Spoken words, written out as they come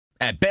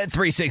At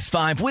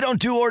Bet365, we don't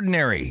do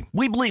ordinary.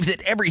 We believe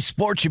that every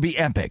sport should be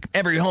epic.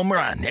 Every home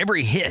run,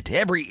 every hit,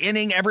 every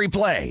inning, every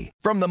play.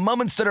 From the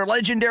moments that are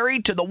legendary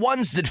to the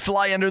ones that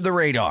fly under the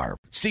radar.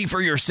 See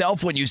for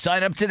yourself when you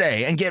sign up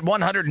today and get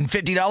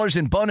 $150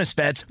 in bonus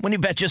bets when you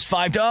bet just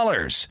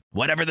 $5.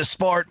 Whatever the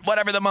sport,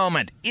 whatever the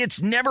moment,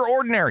 it's never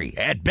ordinary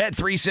at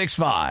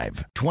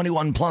Bet365.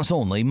 21 plus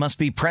only. Must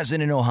be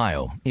present in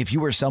Ohio. If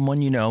you or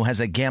someone you know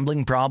has a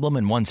gambling problem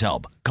and wants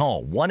help,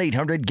 call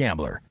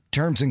 1-800-GAMBLER.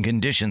 Terms and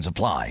conditions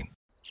apply.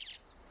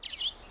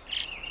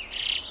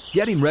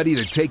 Getting ready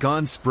to take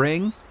on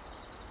spring?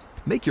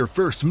 Make your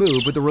first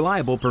move with the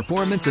reliable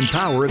performance and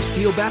power of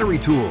Steel battery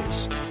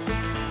tools.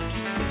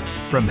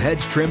 From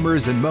hedge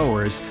trimmers and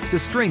mowers to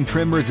string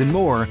trimmers and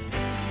more,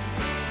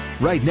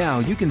 right now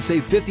you can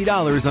save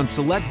 $50 on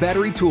select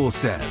battery tool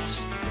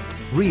sets.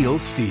 Real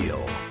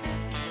Steel.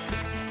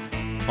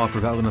 Offer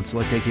valid on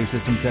select AK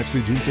system sets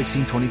through June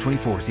 16,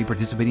 2024. See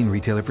participating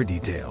retailer for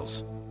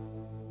details.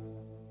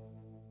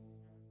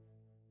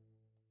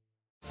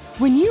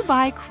 When you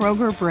buy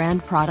Kroger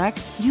brand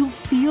products, you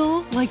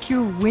feel like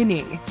you're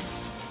winning.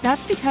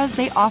 That's because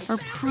they offer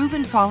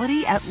proven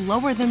quality at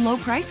lower than low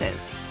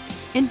prices.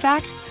 In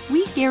fact,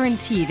 we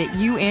guarantee that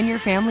you and your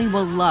family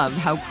will love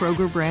how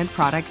Kroger brand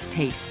products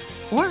taste,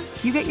 or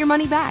you get your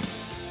money back.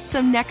 So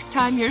next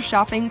time you're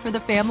shopping for the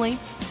family,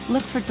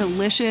 look for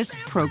delicious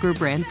Kroger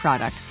brand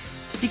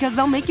products, because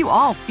they'll make you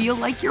all feel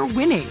like you're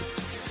winning.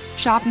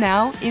 Shop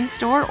now,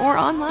 in-store, or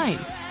online.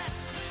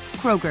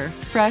 Kroger,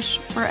 fresh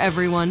for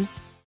everyone.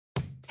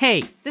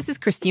 Hey, this is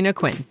Christina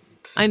Quinn.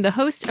 I'm the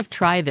host of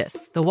Try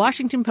This, the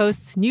Washington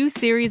Post's new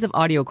series of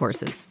audio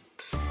courses.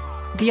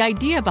 The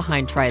idea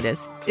behind Try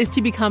This is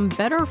to become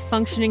better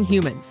functioning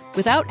humans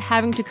without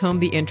having to comb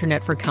the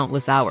internet for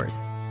countless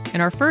hours. In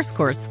our first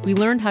course, we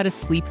learned how to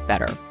sleep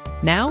better.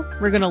 Now,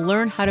 we're going to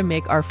learn how to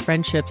make our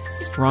friendships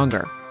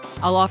stronger.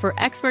 I'll offer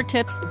expert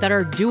tips that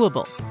are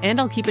doable, and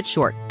I'll keep it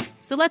short.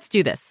 So let's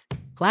do this.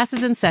 Class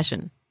is in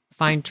session.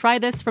 Find Try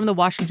This from the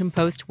Washington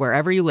Post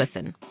wherever you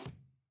listen.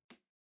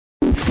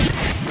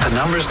 The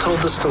numbers told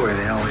the story,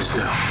 they always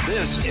do.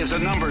 This is a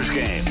numbers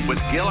game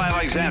with Gil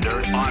Alexander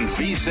on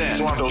VSiN.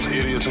 It's one of those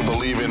idiots who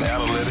believe in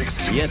analytics.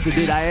 Yes,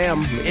 indeed, I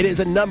am. It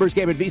is a numbers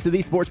game at VSiN,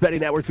 the sports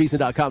betting network,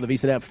 VSiN.com, the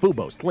VSiN app,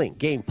 Fubo, Sling,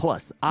 Game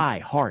Plus,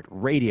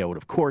 iHeartRadio, and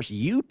of course,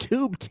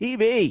 YouTube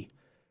TV.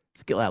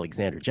 It's Gil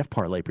Alexander. Jeff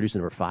Parlay, producer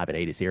number 5 and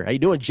 8 is here. How you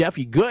doing, Jeff?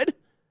 You good?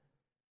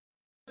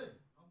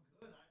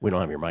 We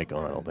don't have your mic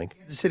on, I don't think.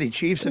 Kansas City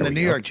Chiefs and the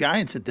New York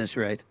Giants at this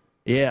rate.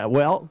 Yeah,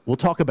 well, we'll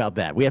talk about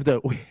that. We have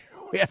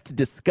to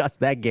discuss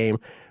that game.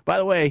 By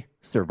the way,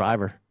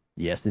 Survivor.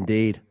 Yes,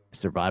 indeed.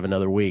 Survive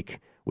another week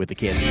with the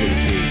Kansas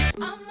City Chiefs.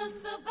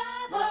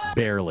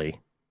 Barely.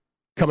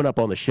 Coming up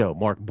on the show,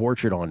 Mark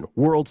Borchard on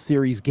World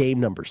Series game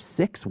number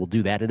 6. We'll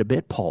do that in a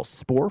bit. Paul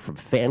Spohr from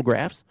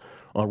Fangraphs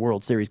on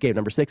World Series game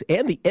number 6.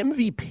 And the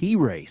MVP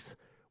race,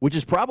 which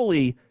is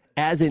probably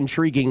as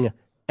intriguing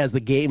as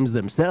the games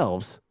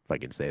themselves, if I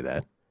can say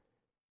that.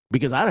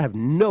 Because I have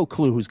no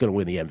clue who's going to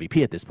win the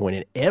MVP at this point,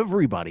 and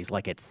everybody's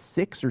like at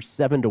 6 or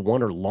 7 to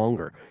 1 or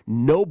longer.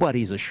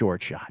 Nobody's a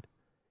short shot.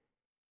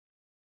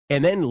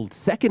 And then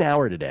second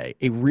hour today,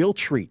 a real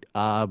treat.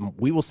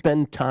 We will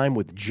spend time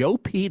with Joe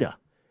Peta.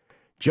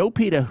 Joe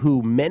Peta,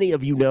 who many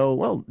of you know,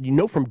 well, you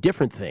know from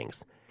different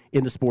things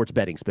in the sports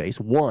betting space.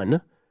 One,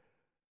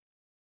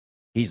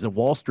 he's a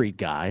Wall Street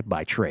guy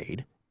by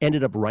trade.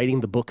 Ended up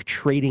writing the book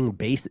Trading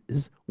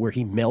Bases, where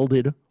he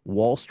melded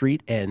Wall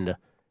Street and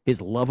his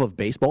love of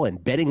baseball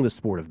and betting the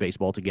sport of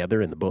baseball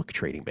together in the book,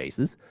 Trading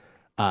Bases.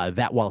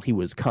 That while he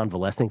was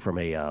convalescing from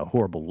a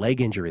horrible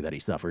leg injury that he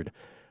suffered,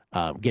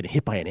 getting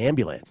hit by an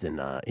ambulance in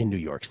New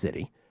York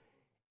City.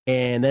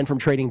 And then from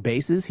Trading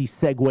Bases, he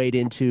segued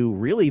into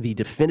really the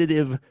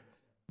definitive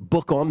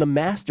book on the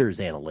Masters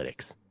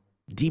analytics.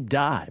 Deep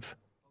dive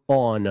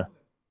on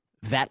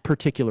that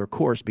particular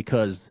course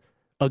because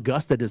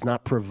Augusta does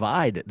not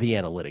provide the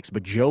analytics.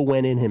 But Joe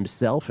went in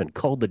himself and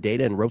culled the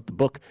data and wrote the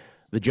book,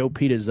 the Joe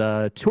Peta's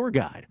tour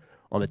guide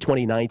on the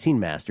 2019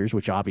 Masters,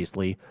 which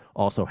obviously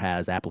also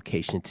has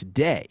application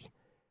today.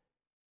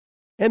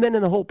 And then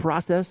in the whole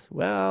process,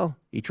 well,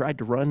 he tried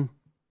to run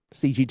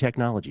CG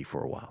Technology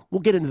for a while.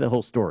 We'll get into the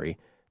whole story.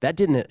 That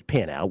didn't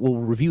pan out. We'll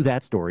review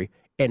that story.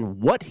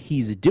 And what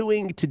he's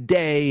doing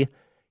today,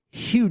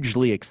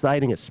 hugely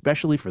exciting,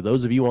 especially for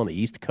those of you on the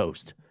East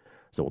Coast.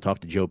 So we'll talk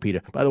to Joe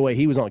Peta. By the way,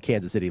 he was on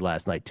Kansas City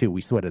last night, too. We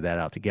sweated that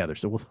out together.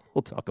 So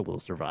we'll talk a little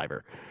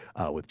Survivor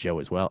with Joe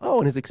as well. Oh,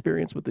 and his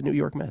experience with the New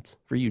York Mets.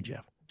 For you,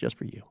 Jeff. Just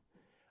for you.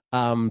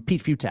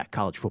 Pete Futak,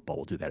 college football.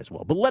 We'll do that as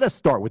well. But let us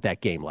start with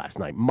that game last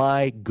night.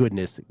 My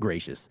goodness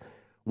gracious.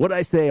 What did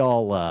I say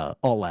all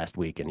last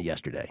week and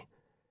yesterday?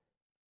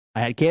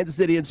 I had Kansas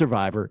City in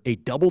Survivor, a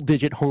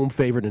double-digit home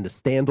favorite in a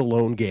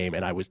standalone game,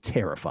 and I was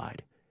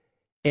terrified.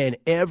 And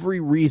every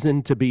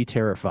reason to be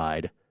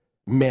terrified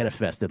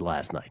manifested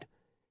last night.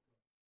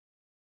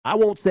 I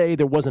won't say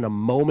there wasn't a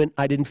moment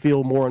I didn't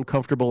feel more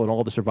uncomfortable in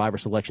all the Survivor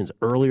selections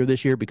earlier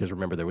this year because,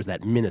 remember, there was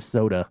that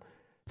Minnesota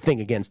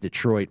thing against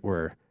Detroit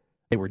where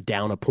They were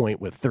down a point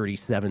with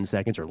 37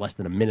 seconds or less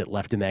than a minute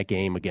left in that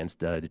game against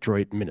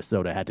Detroit.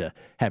 Minnesota had to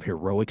have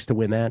heroics to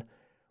win that.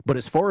 But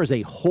as far as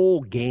a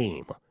whole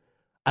game,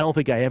 I don't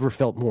think I ever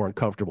felt more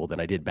uncomfortable than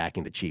I did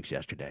backing the Chiefs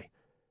yesterday.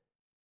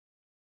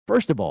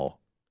 First of all,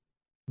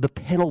 the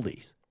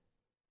penalties.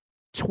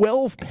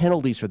 12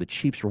 penalties for the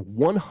Chiefs for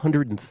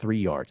 103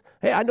 yards.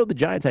 Hey, I know the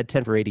Giants had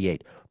 10 for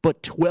 88,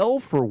 but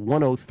 12 for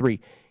 103.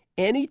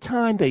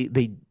 Anytime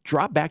they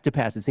dropped back to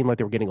pass, it seemed like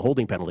they were getting a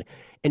holding penalty.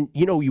 And,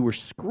 you were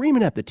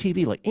screaming at the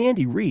TV like,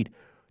 Andy Reid,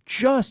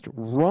 just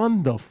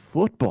run the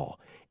football.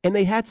 And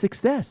they had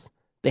success.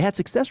 They had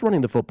success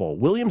running the football.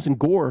 Williams and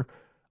Gore,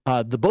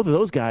 both of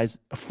those guys,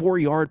 a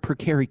 4-yard per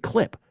carry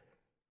clip.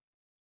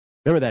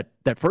 Remember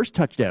that first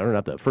touchdown, or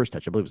not the first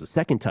touchdown, I believe it was the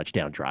second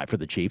touchdown drive for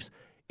the Chiefs.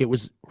 It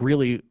was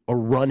really a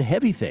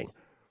run-heavy thing.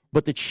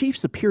 But the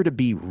Chiefs appear to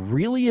be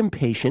really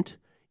impatient,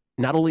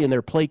 not only in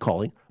their play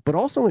calling, but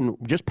also in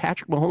just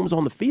Patrick Mahomes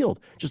on the field,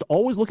 just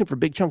always looking for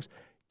big chunks.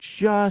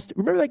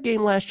 Remember that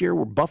game last year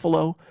where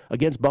Buffalo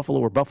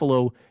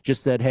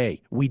just said,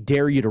 hey, we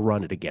dare you to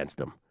run it against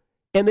them.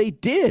 And they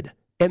did,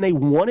 and they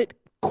won it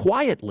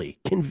quietly,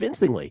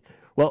 convincingly.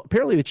 Well,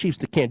 apparently the Chiefs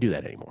can't do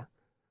that anymore.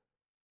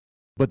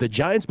 But the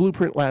Giants'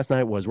 blueprint last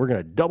night was, we're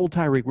going to double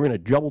Tyreek, we're going to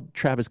double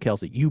Travis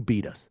Kelce, you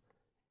beat us.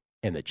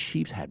 And the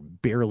Chiefs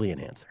had barely an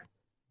answer.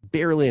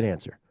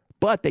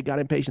 But they got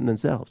impatient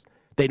themselves.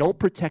 They don't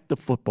protect the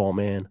football,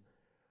 man.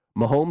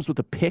 Mahomes with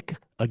a pick,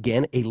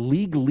 again, a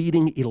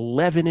league-leading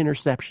 11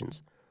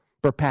 interceptions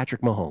for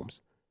Patrick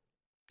Mahomes.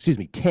 10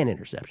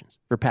 interceptions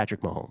for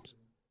Patrick Mahomes.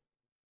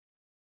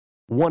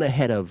 One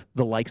ahead of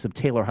the likes of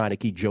Taylor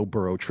Heineke, Joe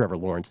Burrow, Trevor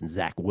Lawrence, and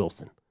Zach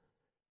Wilson.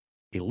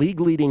 A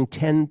league-leading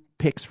 10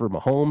 picks for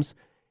Mahomes,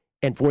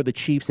 and for the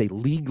Chiefs, a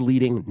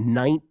league-leading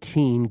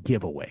 19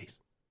 giveaways.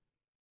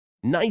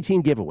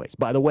 19 giveaways.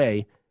 By the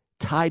way,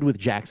 tied with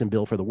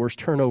Jacksonville for the worst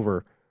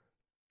turnover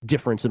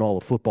difference in all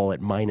of football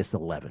at minus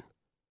 11.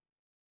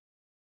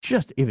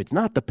 Just, if it's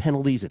not the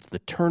penalties, it's the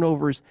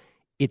turnovers,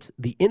 it's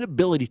the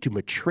inability to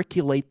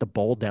matriculate the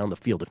ball down the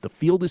field. If the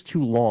field is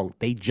too long,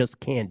 they just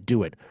can't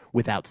do it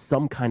without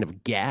some kind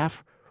of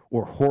gaffe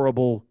or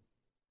horrible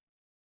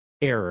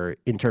error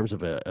in terms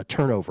of a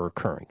turnover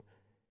occurring.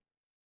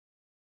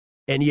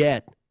 And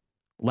yet,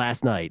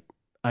 last night,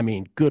 I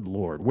mean, good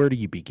Lord, where do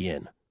you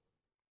begin?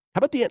 How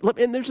about the end?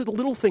 And there's the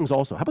little things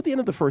also. How about the end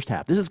of the first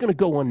half? This is going to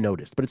go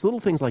unnoticed, but it's little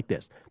things like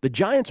this. The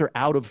Giants are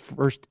out of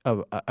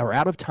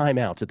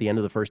timeouts at the end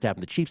of the first half,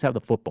 and the Chiefs have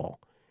the football,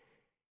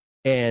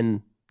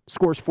 and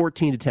scores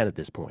 14-10 at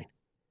this point.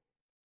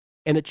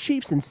 And the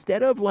Chiefs,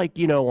 instead of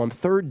on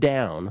third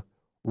down,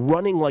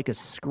 running like a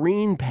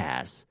screen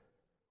pass,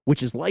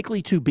 which is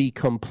likely to be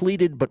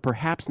completed, but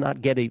perhaps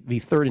not get the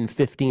 3rd and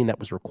 15 that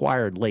was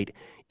required late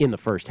in the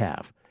first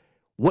half.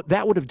 What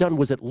that would have done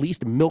was at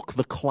least milk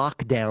the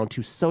clock down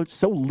to so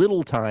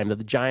little time that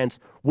the Giants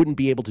wouldn't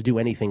be able to do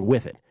anything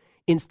with it.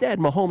 Instead,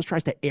 Mahomes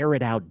tries to air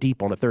it out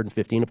deep on a 3rd and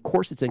 15. Of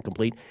course, it's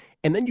incomplete.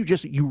 And then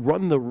you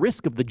run the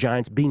risk of the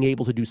Giants being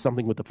able to do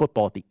something with the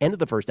football at the end of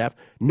the first half,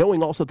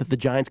 knowing also that the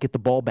Giants get the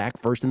ball back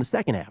first in the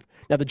second half.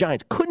 Now, the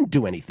Giants couldn't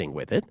do anything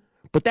with it,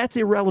 but that's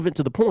irrelevant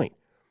to the point.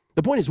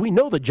 The point is, we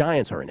know the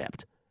Giants are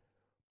inept.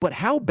 But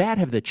how bad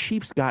have the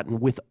Chiefs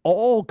gotten with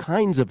all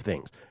kinds of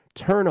things?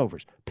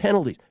 Turnovers,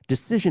 penalties,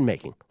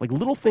 decision-making, like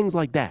little things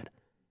like that.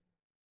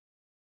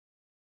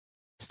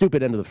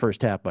 Stupid end of the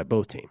first half by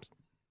both teams.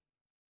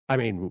 I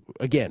mean,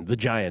 again, the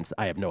Giants,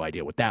 I have no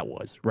idea what that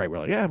was, right? We're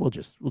like, we'll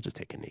just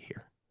take a knee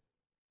here.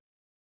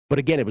 But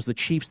again, it was the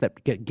Chiefs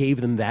that gave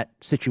them that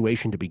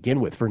situation to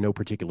begin with for no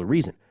particular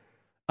reason.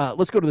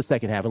 Let's go to the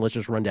second half, and let's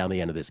just run down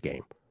the end of this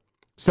game.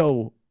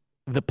 So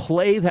the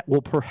play that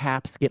will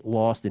perhaps get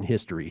lost in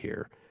history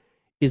here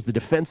is the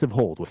defensive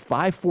hold. With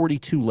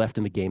 5:42 left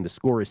in the game, the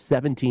score is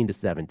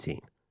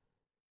 17-17.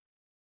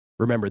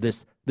 Remember,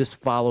 this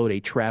followed a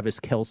Travis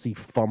Kelce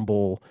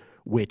fumble,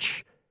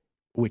 which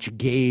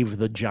gave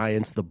the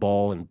Giants the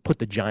ball and put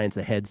the Giants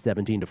ahead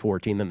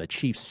 17-14. Then the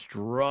Chiefs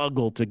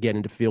struggled to get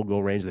into field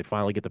goal range. They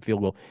finally get the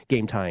field goal,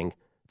 game-tying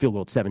field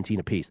goal at 17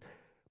 apiece.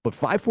 But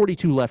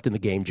 5:42 left in the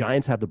game.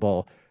 Giants have the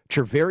ball.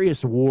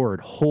 Charvarius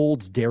Ward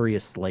holds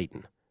Darius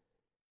Slayton.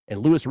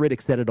 And Louis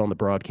Riddick said it on the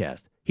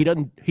broadcast. He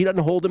doesn't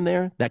hold him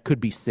there. That could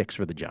be 6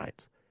 for the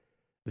Giants.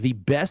 The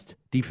best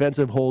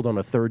defensive hold on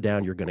a third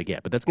down you're going to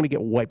get, but that's going to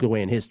get wiped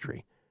away in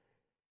history.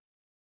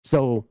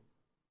 So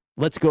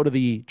let's go to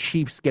the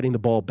Chiefs getting the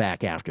ball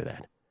back after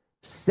that.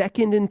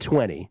 2nd and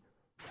 20,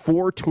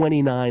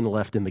 4:29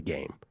 left in the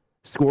game.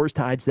 Scores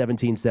tied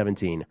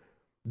 17-17.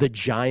 The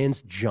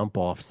Giants jump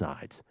off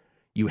sides.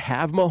 You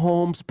have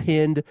Mahomes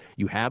pinned.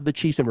 You have the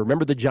Chiefs. And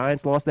remember, the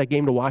Giants lost that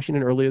game to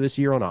Washington earlier this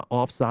year on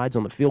offsides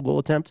on the field goal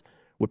attempt,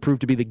 what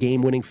proved to be the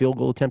game-winning field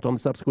goal attempt on the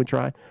subsequent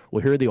try.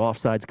 Well, here the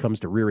offsides comes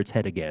to rear its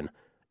head again.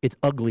 Its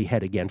ugly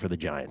head again for the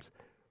Giants.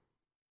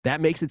 That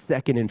makes it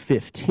 2nd and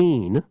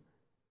 15.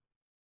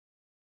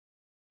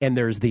 And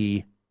there's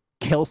the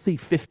Kelce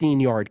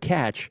 15-yard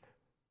catch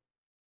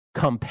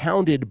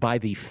compounded by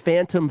the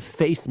phantom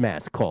face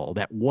mask call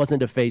that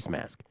wasn't a face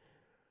mask.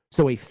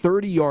 So a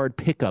 30-yard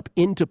pickup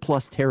into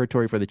plus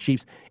territory for the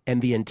Chiefs,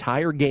 and the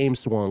entire game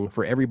swung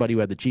for everybody who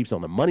had the Chiefs on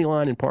the money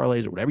line in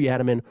parlays or whatever you had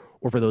them in,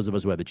 or for those of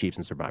us who had the Chiefs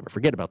in Survivor.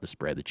 Forget about the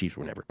spread. The Chiefs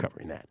were never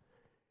covering that.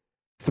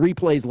 3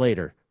 plays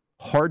later,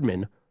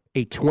 Hardman,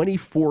 a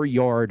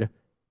 24-yard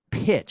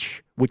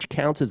pitch, which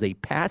counts as a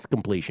pass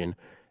completion.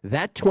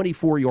 That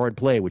 24-yard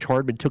play, which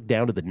Hardman took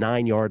down to the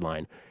 9-yard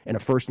line and a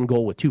 1st and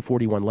goal with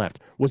 2:41 left,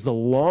 was the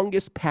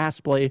longest pass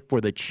play for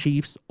the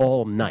Chiefs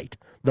all night.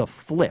 The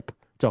flip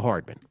to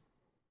Hardman.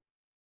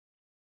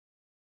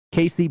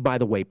 KC, by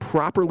the way,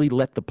 properly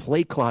let the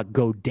play clock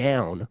go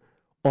down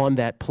on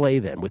that play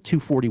then with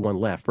 2:41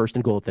 left, 1st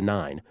and goal at the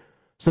 9,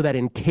 so that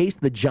in case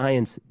the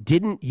Giants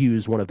didn't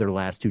use one of their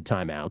last 2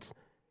 timeouts,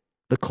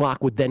 the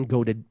clock would then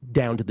go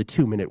down to the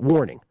 2-minute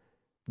warning.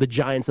 The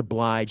Giants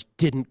obliged,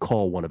 didn't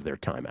call one of their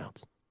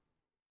timeouts.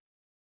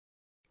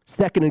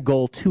 2nd and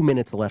goal, 2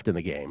 minutes left in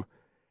the game.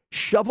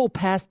 Shovel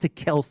pass to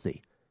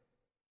Kelce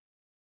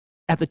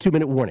at the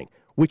 2-minute warning,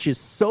 which is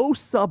so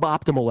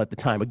suboptimal at the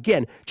time.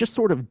 Again, just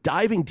sort of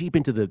diving deep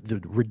into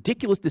the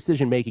ridiculous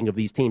decision-making of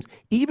these teams,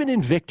 even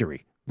in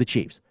victory, the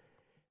Chiefs.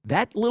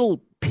 That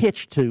little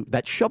pitch to,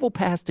 that shovel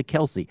pass to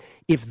Kelce,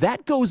 if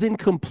that goes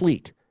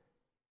incomplete,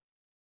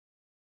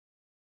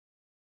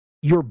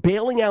 you're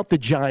bailing out the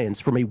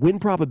Giants from a win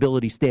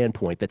probability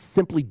standpoint that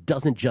simply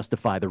doesn't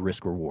justify the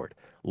risk-reward.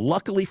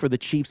 Luckily for the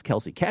Chiefs,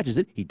 Kelce catches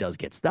it. He does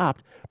get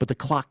stopped, but the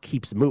clock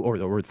keeps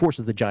moving, or it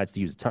forces the Giants to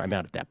use a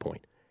timeout at that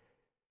point.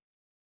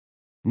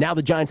 Now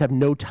the Giants have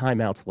no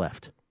timeouts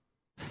left.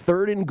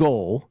 3rd and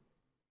goal,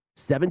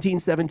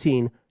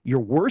 17-17.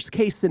 Your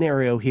worst-case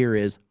scenario here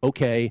is,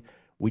 okay,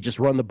 we just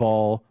run the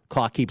ball,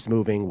 clock keeps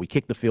moving, we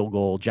kick the field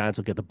goal, Giants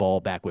will get the ball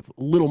back with a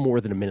little more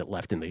than a minute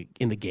left in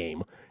the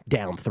game,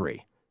 down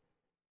 3.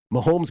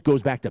 Mahomes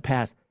goes back to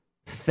pass.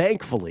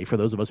 Thankfully, for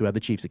those of us who have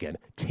the Chiefs again,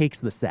 takes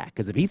the sack.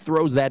 Because if he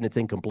throws that and it's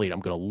incomplete, I'm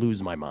going to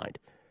lose my mind.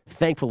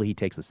 Thankfully, he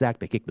takes the sack.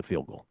 They kick the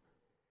field goal.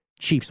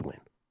 Chiefs win.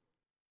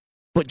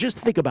 But just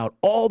think about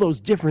all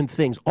those different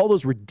things, all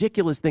those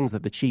ridiculous things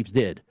that the Chiefs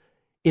did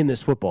in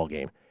this football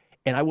game.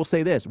 And I will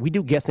say this. We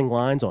do guessing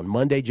lines on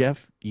Monday,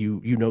 Jeff.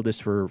 You know this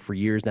for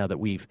years now that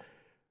we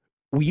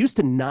used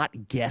to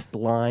not guess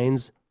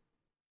lines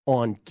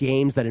on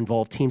games that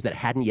involve teams that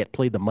hadn't yet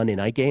played the Monday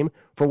night game.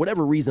 For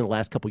whatever reason, the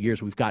last couple of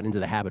years, we've gotten into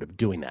the habit of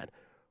doing that.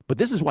 But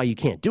this is why you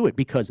can't do it,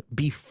 because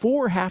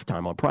before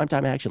halftime on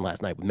Primetime Action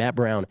last night with Matt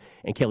Brown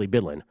and Kelly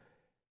Bidlin,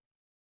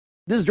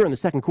 this is during the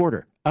 2nd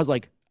quarter, I was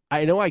like,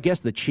 I know I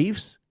guessed the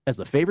Chiefs as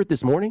the favorite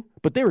this morning,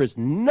 but there is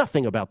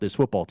nothing about this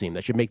football team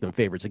that should make them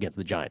favorites against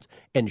the Giants.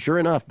 And sure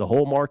enough, the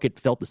whole market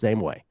felt the same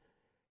way.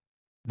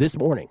 This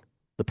morning,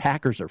 the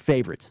Packers are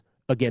favorites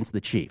against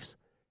the Chiefs,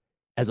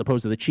 as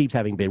opposed to the Chiefs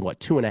having been,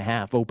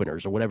 2.5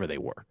 openers or whatever they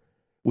were,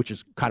 which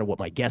is kind of what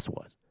my guess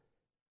was.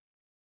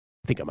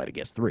 I think I might have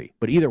guessed 3.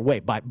 But either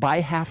way,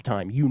 by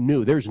halftime, you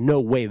knew there's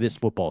no way this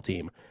football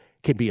team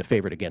can be a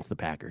favorite against the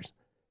Packers.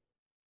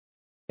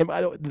 And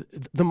by the way,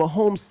 the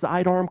Mahomes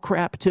sidearm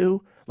crap,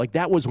 too,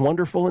 that was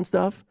wonderful and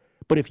stuff.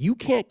 But if you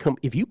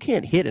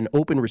can't hit an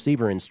open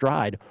receiver in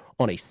stride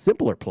on a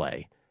simpler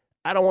play,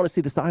 I don't want to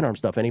see the sidearm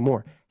stuff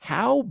anymore.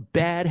 How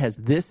bad has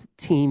this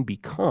team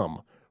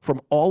become from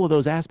all of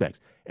those aspects?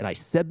 And I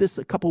said this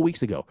a couple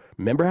weeks ago.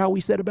 Remember how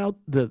we said about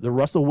the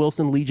Russell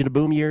Wilson Legion of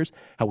Boom years?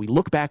 How we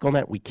look back on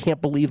that, we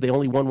can't believe they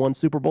only won 1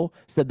 Super Bowl?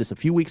 Said this a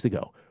few weeks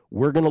ago.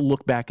 We're going to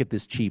look back at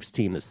this Chiefs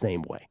team the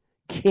same way.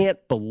 Can't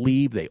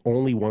believe they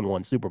only won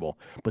 1 Super Bowl.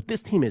 But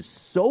this team is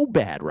so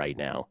bad right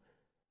now.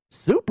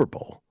 Super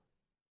Bowl.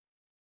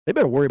 They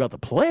better worry about the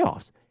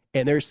playoffs.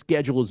 And their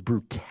schedule is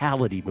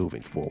brutality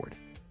moving forward.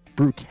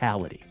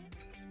 Brutality.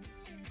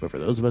 But for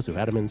those of us who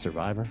had them in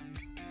Survivor,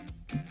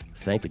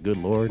 thank the good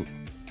Lord.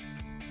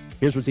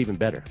 Here's what's even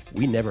better.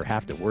 We never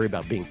have to worry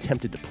about being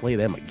tempted to play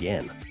them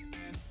again.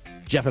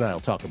 Jeff and I will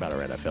talk about our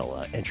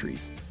NFL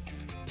entries.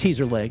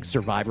 Teaser leg,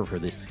 Survivor for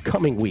this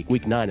coming week,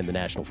 Week 9 in the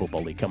National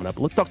Football League coming up.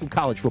 Let's talk some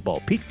college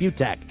football. Pete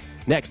Futak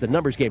next, the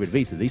Numbers Game at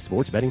VSiN, the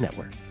Sports Betting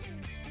Network.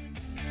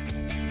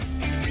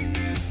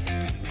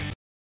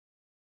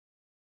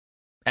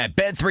 At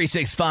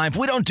Bet365,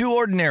 we don't do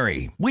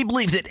ordinary. We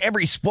believe that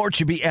every sport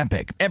should be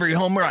epic. Every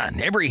home run,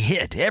 every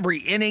hit, every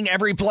inning,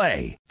 every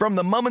play. From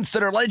the moments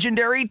that are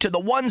legendary to the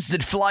ones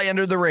that fly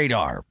under the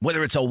radar.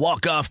 Whether it's a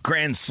walk-off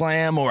grand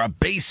slam or a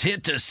base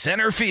hit to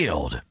center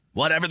field.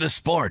 Whatever the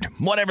sport,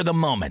 whatever the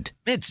moment.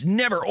 It's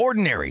never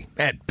ordinary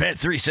at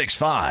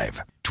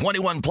Bet365.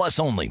 21 plus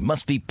only.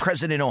 Must be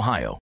present in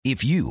Ohio.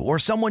 If you or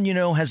someone you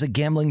know has a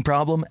gambling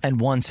problem and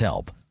wants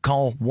help,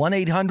 call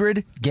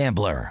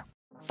 1-800-GAMBLER.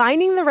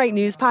 Finding the right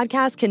news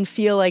podcast can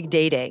feel like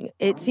dating.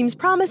 It seems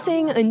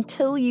promising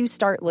until you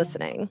start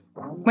listening.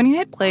 When you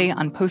hit play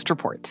on Post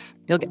Reports,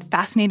 you'll get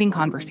fascinating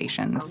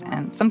conversations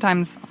and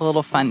sometimes a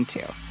little fun,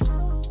 too.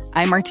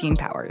 I'm Martine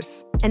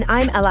Powers. And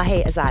I'm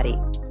Elahe Azadi.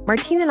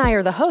 Martine and I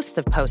are the hosts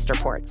of Post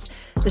Reports.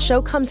 The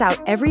show comes out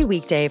every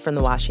weekday from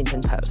the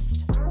Washington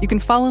Post. You can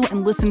follow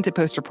and listen to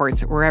Post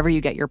Reports wherever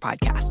you get your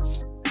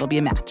podcasts. It'll be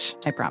a match,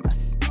 I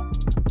promise.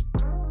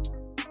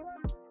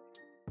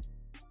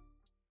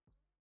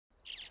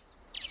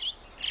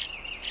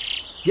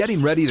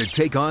 Getting ready to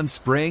take on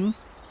spring?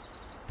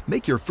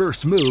 Make your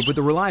first move with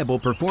the reliable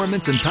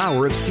performance and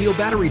power of Steel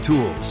battery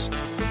tools.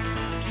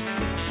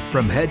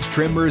 From hedge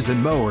trimmers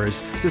and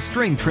mowers to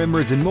string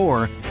trimmers and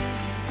more,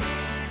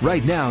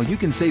 right now you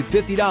can save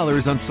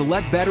 $50 on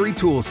select battery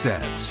tool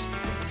sets.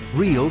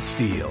 Real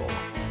Steel.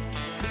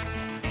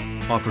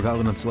 Offer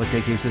valid on select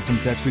AK system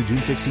sets through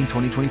June 16,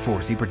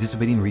 2024. See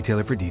participating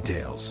retailer for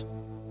details.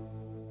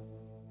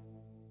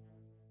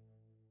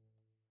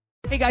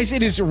 Hey guys,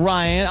 it is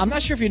Ryan. I'm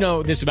not sure if you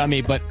know this about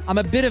me, but I'm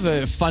a bit of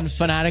a fun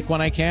fanatic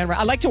when I can.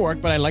 I like to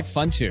work, but I like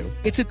fun too.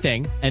 It's a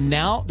thing. And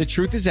now the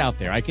truth is out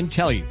there. I can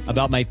tell you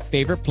about my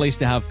favorite place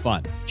to have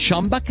fun.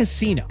 Chumba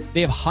Casino.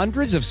 They have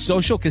hundreds of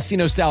social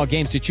casino style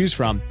games to choose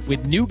from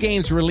with new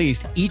games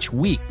released each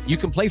week. You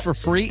can play for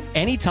free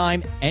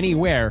anytime,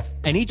 anywhere.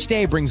 And each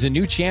day brings a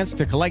new chance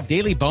to collect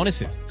daily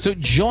bonuses. So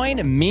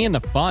join me in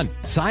the fun.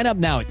 Sign up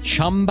now at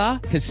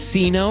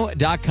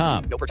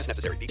ChumbaCasino.com. No purchase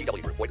necessary.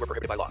 VGW Group. Void where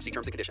prohibited by law. See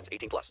terms and conditions.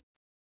 18+.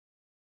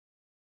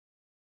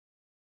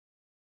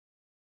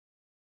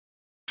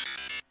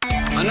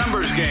 A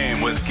numbers game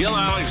with Gil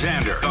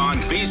Alexander on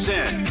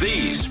VSiN,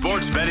 the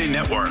Sports Betting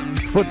Network.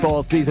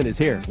 Football season is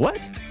here.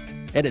 What?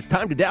 And it's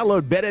time to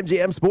download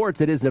BetMGM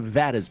Sports. It is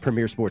Nevada's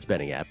premier sports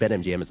betting app.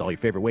 BetMGM has all your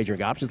favorite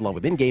wagering options, along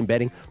with in-game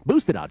betting,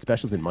 boosted odds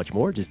specials, and much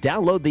more. Just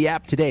download the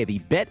app today. The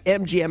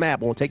BetMGM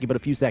app won't take you but a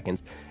few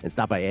seconds. And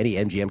stop by any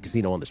MGM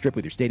casino on the Strip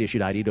with your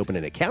state-issued ID to open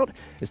an account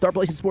and start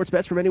placing sports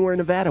bets from anywhere in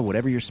Nevada,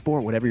 whatever your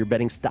sport, whatever your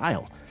betting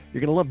style.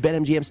 You're going to love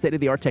BetMGM's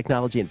state-of-the-art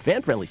technology and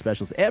fan-friendly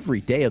specials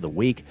every day of the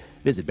week.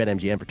 Visit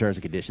BetMGM for terms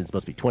and conditions.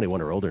 Must be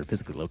 21 or older and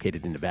physically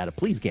located in Nevada.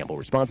 Please gamble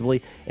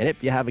responsibly. And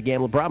if you have a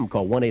gambling problem,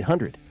 call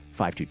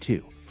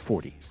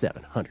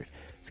 1-800-522-4700.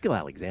 It's Gil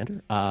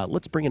Alexander.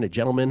 Let's bring in a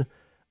gentleman.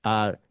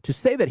 To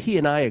say that he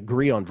and I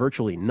agree on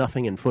virtually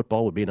nothing in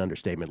football would be an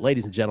understatement.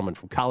 Ladies and gentlemen,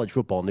 from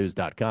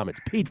collegefootballnews.com, it's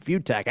Pete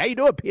Futak. How you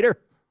doing,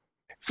 Peter?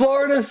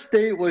 Florida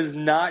State was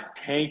not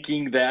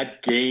tanking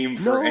that game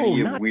for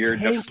any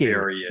weird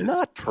nefarious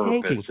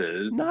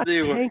purposes. Not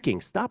tanking.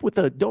 Stop with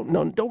the don't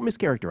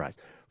mischaracterize.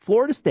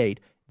 Florida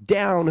State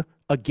down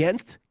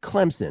against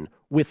Clemson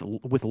with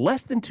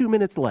less than 2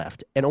 minutes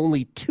left and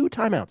only 2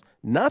 timeouts,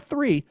 not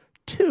 3,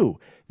 2.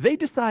 They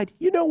decide,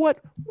 you know what?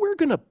 We're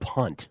going to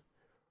punt.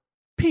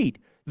 Pete,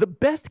 the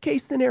best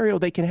case scenario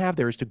they can have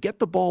there is to get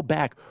the ball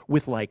back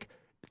with like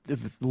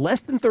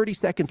less than 30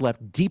 seconds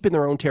left deep in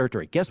their own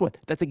territory. Guess what?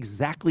 That's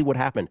exactly what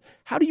happened.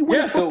 How do you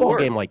win a football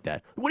game like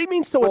that? What do you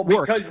mean it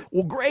worked?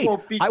 Well, great.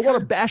 I want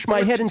to bash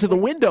my head into the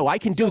window. I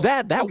can do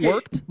that. That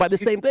worked by the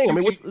same thing. I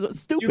mean, what's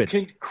stupid?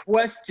 You can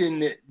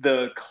question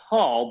the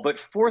call, but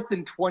 4th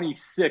and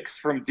 26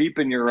 from deep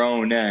in your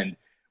own end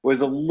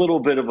was a little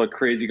bit of a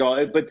crazy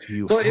call. But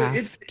you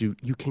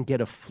can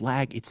get a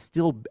flag. It's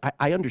still,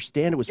 I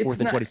understand it was 4th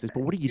and 26,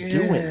 but what are you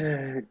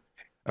doing?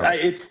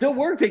 Right. It still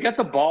worked. They got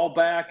the ball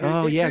back.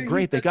 Oh,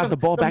 great. They got the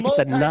ball back at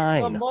the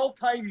 9. A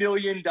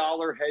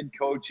multi-million-dollar head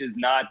coach is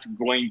not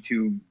going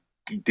to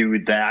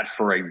do that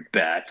for a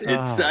bet.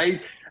 Not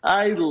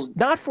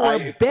for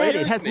a bet.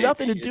 It has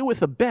nothing to do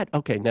with a bet.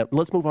 Okay, now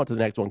let's move on to the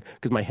next one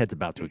because my head's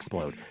about to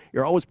explode.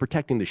 You're always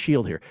protecting the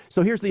shield here.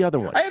 So here's the other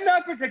one. I am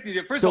not protecting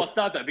it. First of all,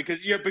 stop that because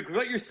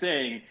what you're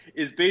saying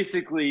is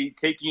basically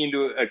taking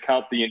into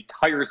account the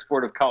entire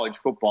sport of college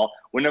football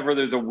whenever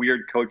there's a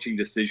weird coaching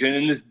decision.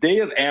 In this day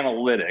of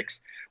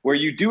analytics, where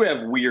you do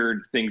have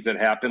weird things that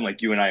happen,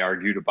 like you and I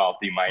argued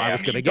about the Miami I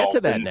was going to get to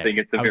that next. Thing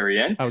at the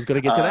very end. I was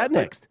going to get to that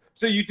next.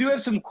 So you do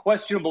have some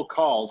questionable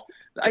calls.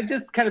 I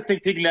just kind of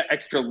think taking that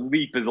extra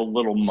leap is a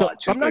little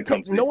much. I'm not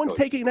no one's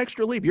taking an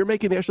extra leap. You're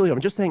making the extra leap.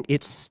 I'm just saying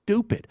it's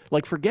stupid.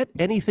 Like, forget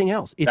anything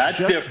else. That's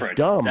just different.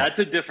 Dumb. That's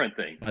a different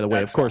thing. By the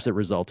way, of course, it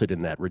resulted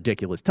in that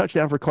ridiculous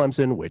touchdown for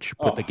Clemson, which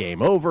put the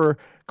game over.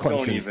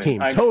 Clemson's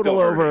team total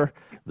over.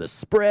 The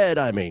spread.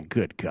 I mean,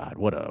 good God,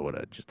 what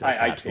a just an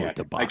absolute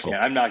debacle. I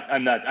can't.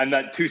 I'm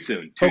not too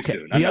soon. Too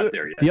soon. I'm not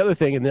there yet. The other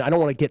thing, and I don't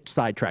want to get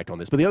sidetracked on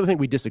this, but the other thing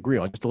we disagree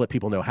on, just to let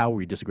people know how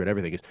we disagree on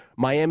everything, is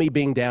Miami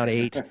being down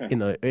 8 in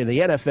the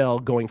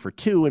NFL, going for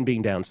 2 and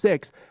being down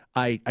 6.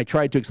 I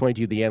tried to explain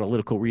to you the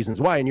analytical reasons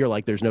why, and you're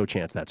like, there's no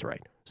chance that's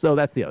right. So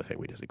that's the other thing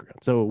we disagree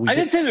on. So I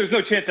didn't say there's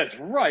no chance that's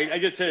right. I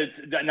just said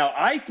now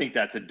I think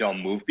that's a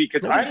dumb move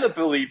because I'm the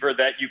believer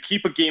that you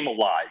keep a game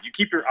alive. You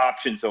keep your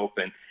options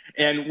open.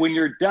 And when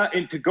you're done,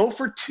 and to go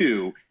for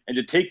 2 and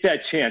to take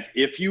that chance,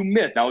 if you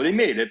miss, now they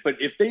made it, but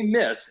if they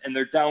miss and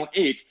they're down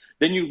 8,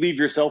 then you leave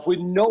yourself with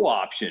no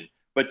option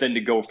but then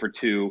to go for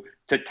 2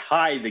 to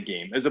tie the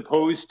game, as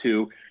opposed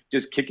to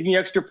just kicking the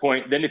extra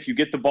point. Then if you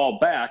get the ball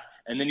back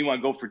and then you want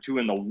to go for 2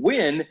 in the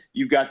win,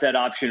 you've got that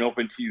option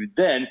open to you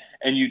then,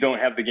 and you don't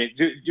have the game.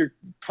 You're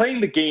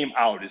playing the game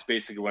out is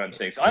basically what I'm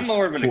saying. So I'm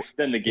more of an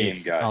extend the game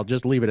guy. I'll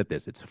just leave it at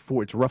this. It's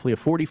roughly a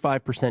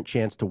 45%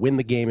 chance to win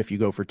the game if you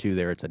go for 2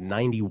 there. It's a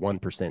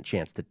 91%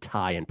 chance to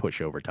tie and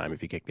push overtime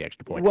if you kick the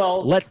extra point.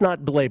 Well, let's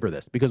not belabor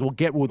this because we'll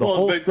get the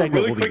whole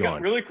segment will be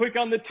gone. Really quick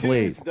on the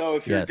 2s, though,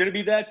 if you're going to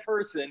be that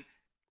person,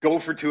 go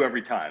for 2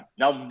 every time.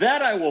 Now,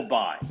 that I will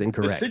buy. It's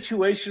incorrect. The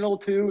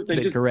situational 2,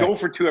 then just go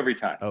for 2 every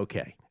time.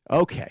 Okay.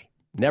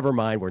 Never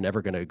mind. We're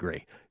never going to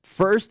agree.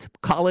 First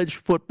college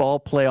football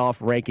playoff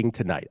ranking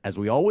tonight. As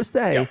we always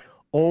say,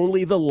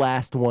 only the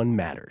last one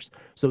matters.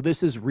 So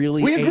this is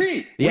really we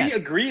agree. Yes, we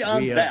agree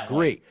on that. We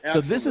agree. One.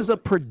 So this is a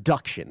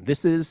production.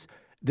 This is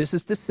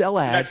to sell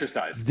ads.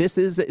 Exercise. This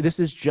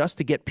is just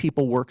to get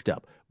people worked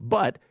up.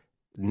 But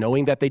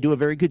knowing that they do a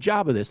very good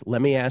job of this,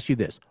 let me ask you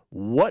this.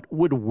 What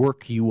would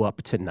work you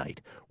up tonight?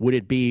 Would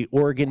it be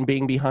Oregon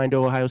being behind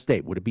Ohio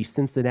State? Would it be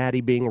Cincinnati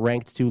being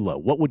ranked too low?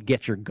 What would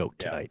get your goat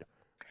tonight?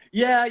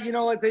 Yeah, you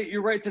know what?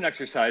 You're right. It's an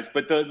exercise.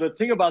 But the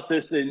thing about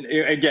this, and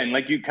again,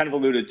 like you kind of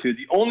alluded to,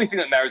 the only thing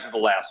that matters is the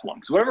last one.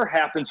 Because whatever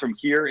happens from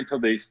here until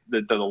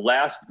the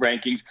last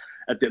rankings,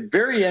 at the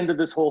very end of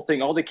this whole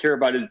thing, all they care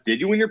about is, did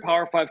you win your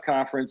Power 5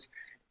 conference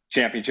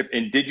championship,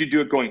 and did you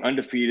do it going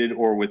undefeated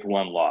or with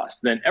one loss?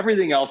 Then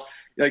everything else,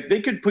 like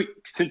they could put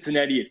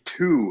Cincinnati at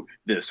 2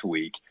 this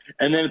week,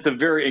 and then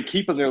and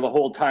keep them there the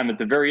whole time. At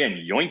the very end,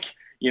 yoink.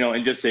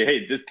 And just say,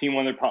 hey, this team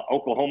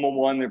Oklahoma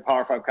won their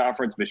Power 5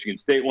 conference, Michigan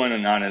State won,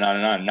 and on and on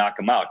and on, knock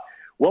them out.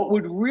 What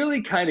would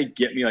really kind of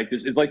get me like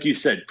this is, like you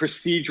said,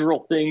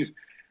 procedural things.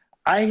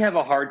 I have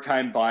a hard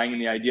time buying in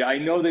the idea. I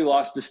know they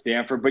lost to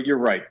Stanford, but you're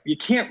right. You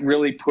can't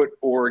really put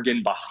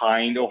Oregon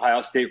behind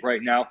Ohio State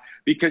right now,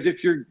 because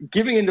if you're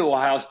giving into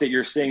Ohio State,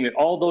 you're saying that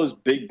all those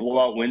big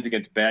blowout wins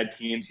against bad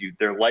teams,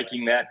 they're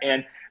liking that,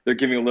 and they're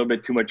giving a little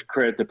bit too much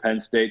credit to Penn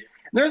State.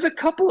 There's a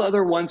couple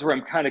other ones where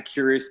I'm kind of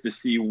curious to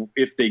see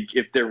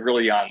if they're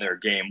really on their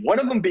game. One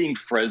of them being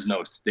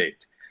Fresno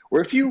State,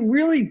 where if you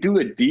really do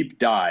a deep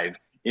dive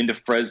into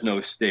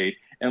Fresno State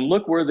and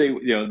look where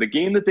the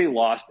game that they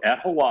lost at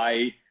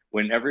Hawaii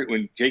when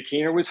Jake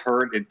Haener was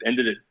hurt, it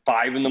ended at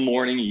 5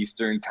 a.m.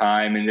 Eastern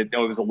time, and it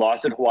was a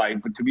loss at Hawaii,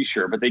 to be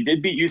sure. But they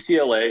did beat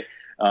UCLA.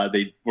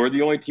 They were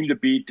the only team to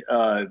beat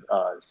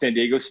San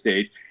Diego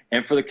State.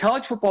 And for the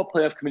College Football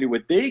Playoff Committee,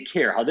 what they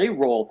care, how they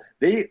roll,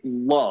 they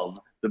love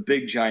the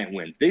big giant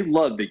wins. They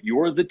love that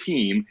you're the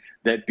team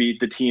that beat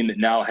the team that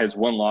now has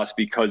one loss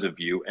because of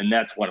you, and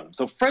that's one of them.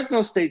 So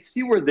Fresno State,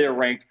 see where they're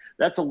ranked.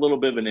 That's a little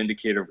bit of an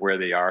indicator of where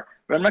they are.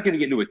 But I'm not going to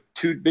get into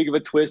too big of a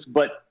twist,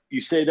 but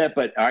you say that,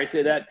 but I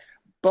say that.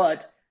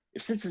 But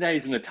if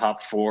Cincinnati's in the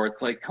top 4,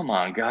 it's like, come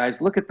on, guys,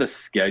 look at the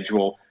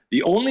schedule.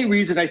 The only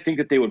reason I think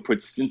that they would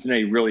put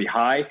Cincinnati really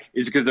high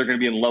is because they're going to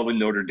be in love with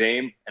Notre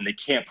Dame, and they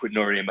can't put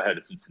Notre Dame ahead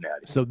of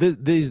Cincinnati. So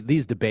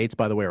these debates,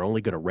 by the way, are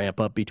only going to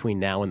ramp up between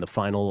now and the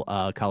final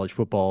college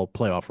football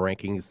playoff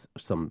rankings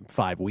some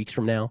 5 weeks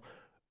from now.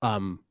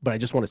 But I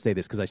just want to say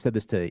this, because I said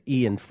this to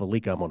Ian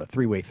Felica. I'm on a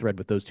 3-way thread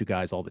with those two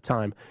guys all the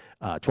time,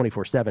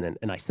 24/7.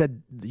 And I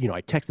said,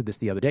 I texted this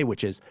the other day,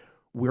 which is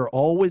we're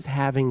always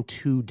having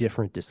 2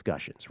 different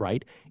discussions,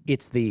 right?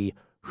 It's the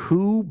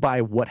who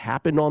by what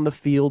happened on the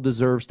field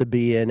deserves to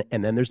be in,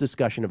 and then there's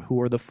discussion of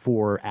who are the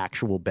 4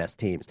 actual best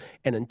teams.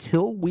 And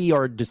until we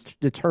are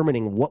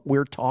determining what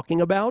we're talking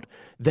about,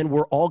 then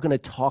we're all going to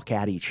talk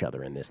at each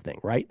other in this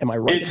thing, right? Am I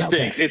right about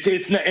that? It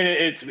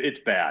stinks. It's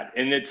bad,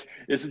 and this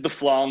is the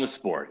flaw in the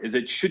sport, is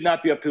it should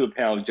not be up to the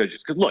panel of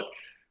judges. Because look,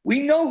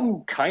 we know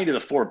who kind of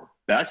the 4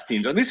 best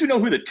teams. At least we know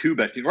who the 2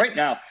 best teams. Right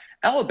now,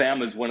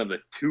 Alabama is one of the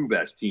 2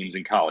 best teams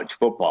in college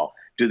football.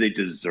 Do they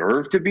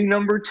deserve to be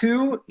number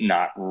 2?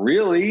 Not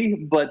really,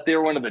 but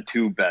they're one of the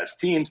 2 best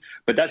teams.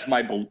 But that's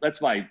my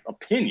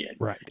opinion.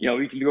 Right.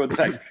 We can go with the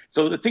facts.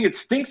 So the thing that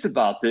stinks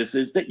about this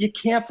is that you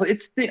can't play.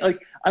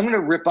 I'm going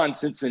to rip on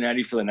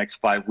Cincinnati for the next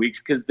 5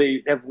 weeks because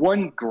they have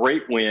one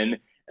great win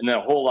and then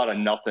a whole lot of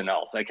nothing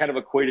else. I kind of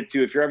equate it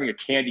to if you're having a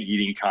candy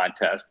eating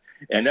contest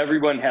and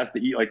everyone has to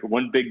eat like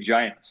one big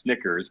giant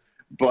Snickers,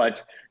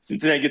 but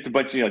Cincinnati gets a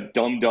bunch of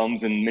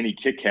Dum-Dums and mini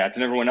Kit Kats,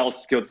 and everyone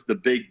else gets the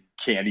big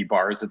candy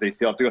bars that they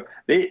still have to go.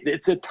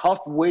 It's a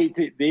tough way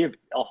they have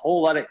a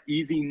whole lot of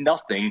easy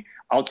nothing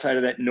outside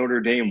of that Notre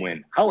Dame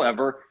win.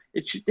 However,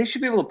 they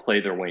should be able to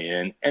play their way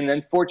in, and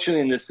then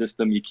fortunately in this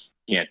system, you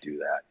can't do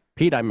that.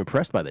 Pete, I'm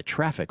impressed by the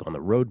traffic on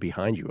the road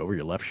behind you over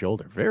your left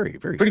shoulder. Very,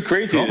 very pretty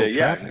crazy today,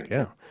 traffic.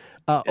 Yeah.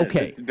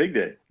 Okay. It's a big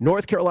day.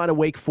 North Carolina,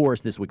 Wake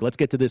Forest this week. Let's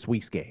get to this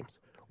week's games.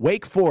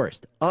 Wake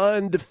Forest,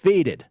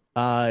 undefeated.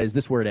 Is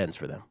this where it ends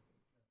for them?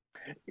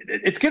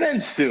 It's going to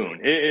end soon.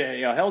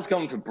 Hell's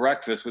coming to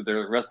breakfast with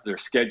the rest of their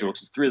schedule,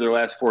 which is 3 of their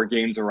last 4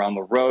 games are on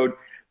the road.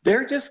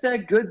 They're just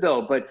that good,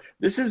 though. But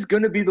this is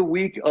going to be the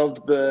week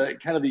of the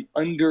kind of the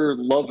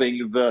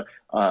under-loving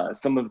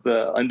some of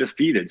the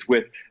undefeateds,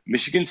 with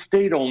Michigan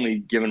State only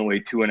giving away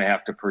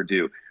 2.5 to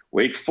Purdue.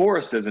 Wake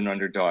Forest is an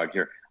underdog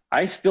here.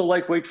 I still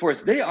like Wake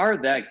Forest. They are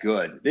that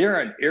good. They are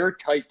an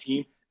airtight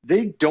team.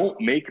 They don't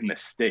make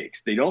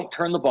mistakes. They don't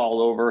turn the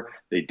ball over.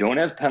 They don't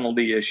have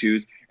penalty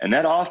issues. And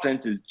that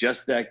offense is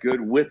just that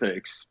good with an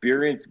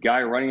experienced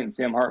guy running it,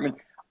 Sam Hartman.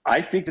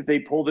 I think that they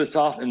pull this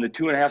off, and the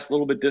 2.5 is a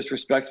little bit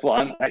disrespectful.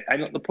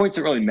 The points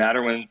don't really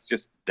matter when it's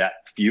just that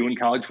few in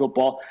college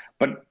football,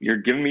 but you're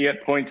giving me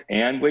at points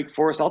and Wake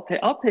Forest.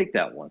 I'll take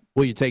that one.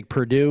 Will you take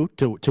Purdue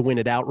to win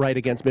it outright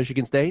against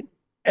Michigan State?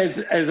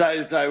 As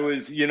I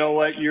was, you know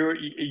what,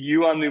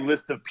 you on the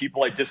list of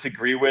people I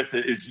disagree with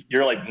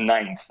you're like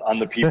ninth on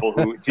the people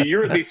who see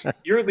you're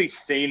at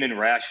least sane and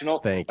rational.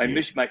 Thank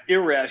you. My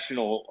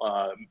irrational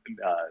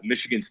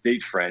Michigan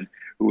State friend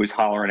who was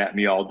hollering at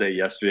me all day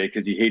yesterday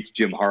because he hates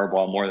Jim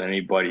Harbaugh more than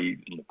anybody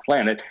on the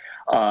planet.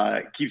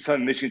 Keeps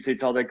telling Michigan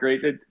State's all that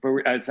great. But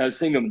as I was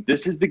saying,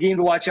 this is the game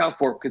to watch out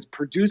for because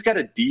Purdue's got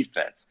a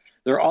defense.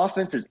 Their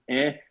offense is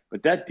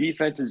but that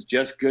defense is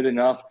just good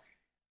enough.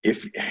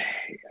 If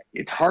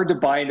it's hard to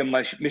buy into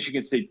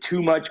Michigan State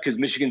too much because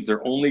Michigan's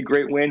their only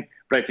great win,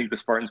 but I think the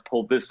Spartans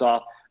pulled this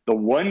off. The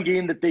one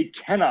game that they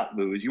cannot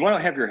lose, you want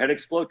to have your head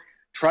explode,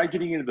 try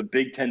getting into the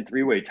Big Ten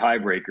three-way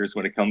tiebreakers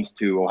when it comes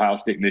to Ohio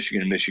State,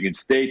 Michigan, and Michigan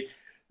State.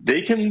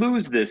 They can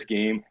lose this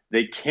game.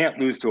 They can't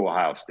lose to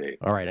Ohio State.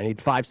 All right, I need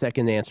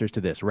 5-second answers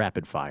to this,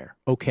 rapid fire.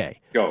 Okay,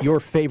 Go. Your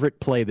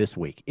favorite play this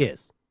week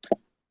is?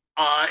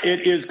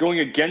 It is going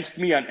against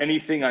me on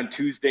anything on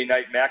Tuesday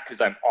night, Mac,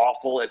 because I'm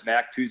awful at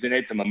Mac Tuesday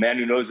nights. I'm a man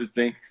who knows his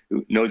thing,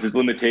 who knows his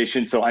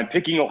limitations. So I'm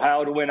picking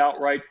Ohio to win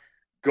outright.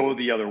 Go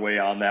the other way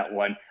on that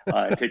one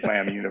and take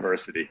Miami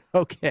University.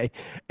 Okay.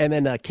 And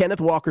then Kenneth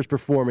Walker's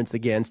performance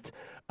against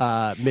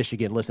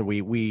Michigan. Listen,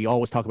 we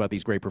always talk about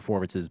these great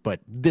performances,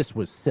 but this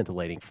was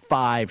scintillating.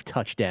 5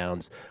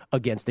 touchdowns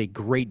against a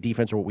great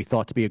defense, or what we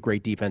thought to be a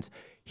great defense.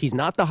 He's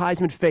not the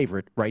Heisman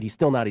favorite, right? He's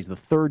still not. He's the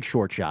third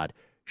short shot.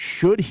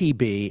 Should he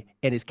be,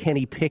 and is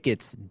Kenny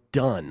Pickett's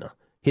done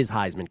his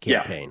Heisman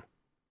campaign?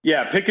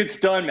 Yeah, Pickett's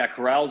done. Matt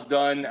Corral's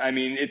done. I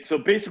mean, so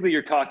basically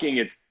you're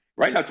talking,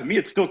 right now to me,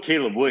 it's still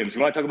Caleb Williams.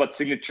 You want to talk about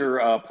signature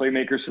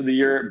playmakers of the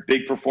year,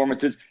 big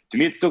performances. To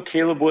me, it's still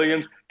Caleb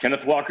Williams.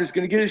 Kenneth Walker's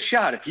going to get his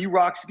shot. If he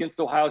rocks against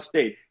Ohio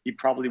State, he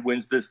probably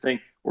wins this thing.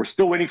 We're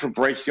still waiting for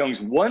Bryce Young's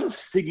one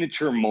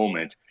signature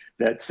moment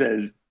that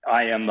says,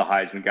 I am the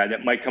Heisman guy.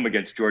 That might come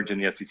against Georgia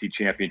in the SEC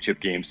championship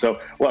game. So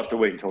we'll have to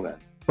wait until then.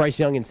 Bryce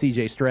Young and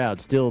C.J. Stroud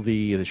still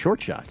the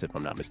short shots, if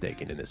I'm not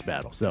mistaken, in this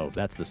battle. So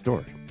that's the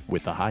story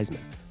with the Heisman.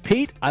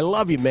 Pete, I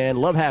love you, man.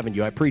 Love having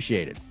you. I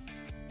appreciate it.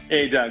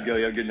 Hey, Don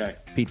Gilly. Good night.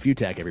 Pete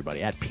Fiutak,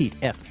 everybody, at Pete,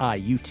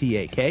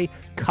 F-I-U-T-A-K,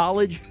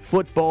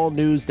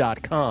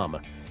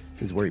 collegefootballnews.com.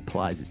 This is where he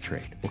plies his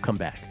trade. We'll come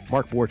back.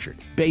 Mark Borchard,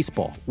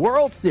 baseball,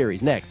 World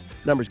Series next.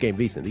 Numbers Game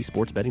VSiN, the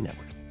Sports Betting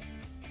Network.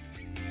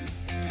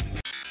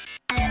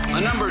 A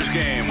Numbers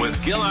Game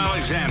with Gil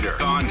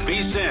Alexander on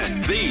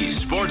VSiN, the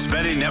Sports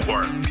Betting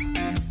Network.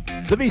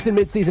 The VSiN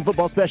midseason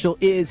football special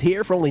is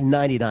here for only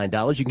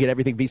 $99. You can get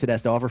everything VSiN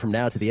has to offer from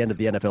now to the end of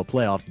the NFL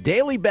playoffs.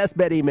 Daily best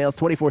bet emails,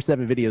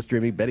 24/7 video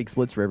streaming, betting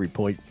splits for every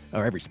point,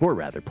 or every sport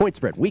rather, point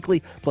spread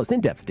weekly, plus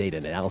in-depth data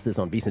and analysis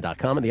on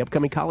VSiN.com and the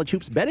upcoming College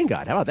Hoops betting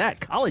guide. How about that?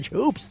 College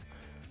Hoops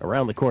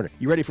around the corner.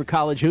 You ready for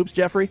College Hoops,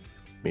 Jeffrey?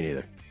 Me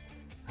neither.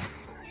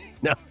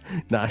 No,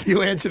 not.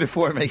 You answered it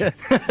for me.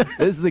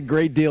 This is a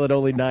great deal at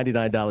only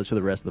 $99 for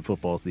the rest of the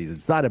football season.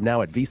 Sign up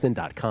now at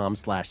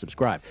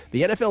VSiN.com/subscribe.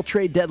 The NFL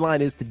trade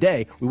deadline is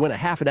today. We went a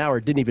half an hour,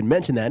 didn't even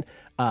mention that.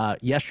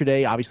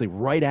 Yesterday, obviously,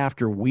 right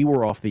after we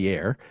were off the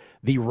air,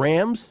 the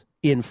Rams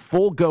in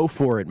full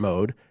go-for-it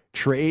mode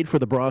trade for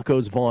the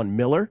Broncos' Von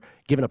Miller,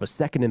 giving up a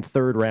second and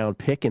third round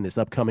pick in this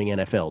upcoming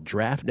NFL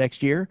draft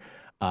next year.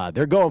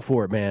 They're going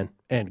for it, man,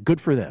 and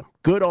good for them.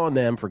 Good on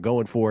them for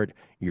going for it.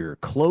 You're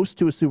close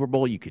to a Super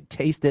Bowl. You could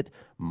taste it.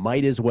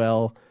 Might as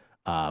well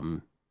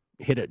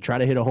try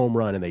to hit a home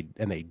run, and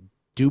they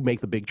do make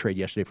the big trade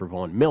yesterday for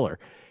Von Miller.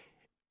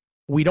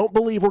 We don't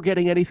believe we're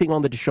getting anything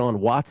on the Deshaun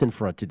Watson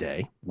front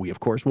today. We, of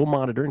course, will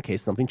monitor in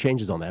case something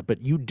changes on that.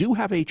 But you do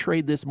have a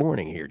trade this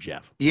morning here,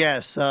 Jeff.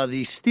 Yes,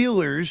 the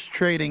Steelers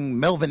trading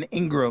Melvin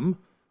Ingram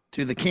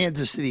to the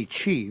Kansas City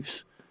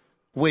Chiefs,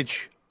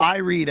 which I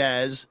read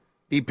as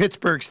the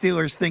Pittsburgh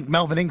Steelers think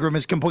Melvin Ingram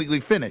is completely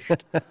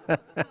finished.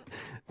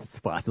 It's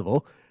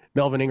possible.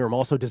 Melvin Ingram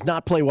also does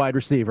not play wide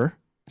receiver.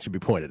 It should be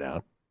pointed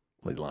out.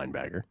 Plays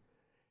linebacker.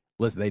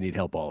 Listen, they need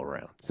help all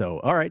around. So,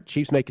 all right,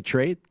 Chiefs make a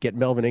trade, get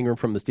Melvin Ingram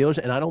from the Steelers,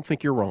 and I don't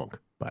think you're wrong,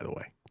 by the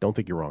way. Don't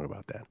think you're wrong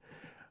about that,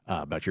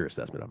 about your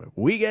assessment of it.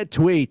 We get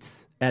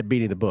tweets at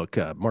Beating the Book.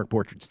 Mark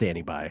Borchard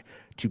standing by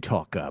to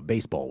talk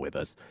baseball with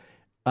us.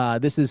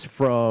 This is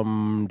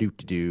from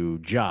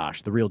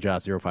Josh, the real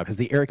Josh 05. Has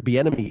the Eric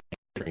Bieniemy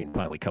train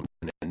finally come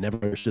in and never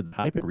understood the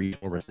hype and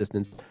reformer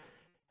assistants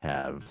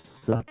have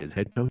sucked as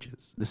head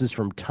coaches? This is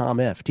from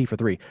Tom F. T for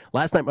 3.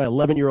 Last night, my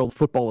 11-year-old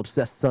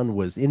football-obsessed son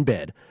was in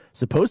bed,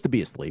 supposed to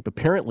be asleep,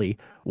 apparently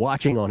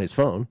watching on his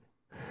phone.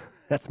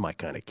 That's my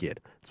kind of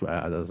kid.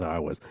 That's how I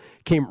was.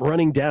 Came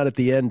running down at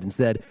the end and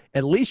said,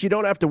 "At least you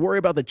don't have to worry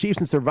about the Chiefs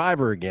and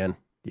Survivor again."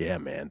 Yeah,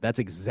 man, that's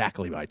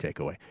exactly my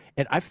takeaway.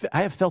 And I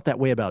have felt that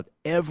way about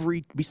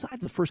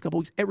besides the first couple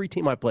weeks, every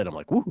team I've played, I'm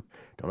like, woo,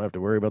 don't have to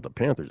worry about the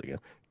Panthers again.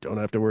 Don't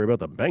have to worry about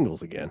the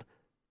Bengals again.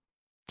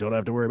 Don't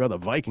have to worry about the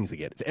Vikings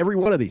again. It's every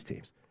one of these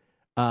teams.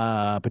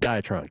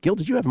 Podiatron. Gil,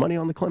 did you have money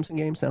on the Clemson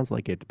game? Sounds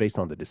like it based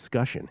on the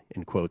discussion,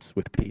 in quotes,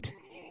 with Pete.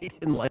 He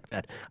didn't like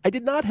that. I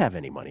did not have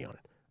any money on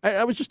it.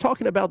 I was just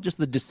talking about just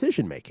the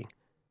decision-making.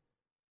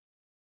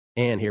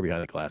 And here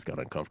behind the glass got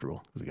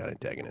uncomfortable because it got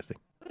antagonistic.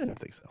 I didn't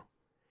think so.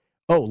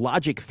 Oh,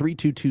 Logic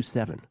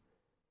 3227.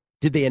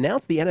 Did they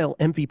announce the NL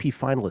MVP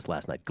finalists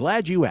last night?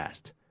 Glad you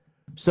asked.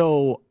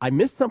 So I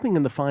missed something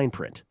in the fine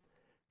print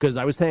because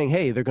I was saying,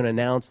 hey, they're going to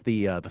announce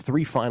the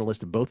 3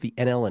 finalists of both the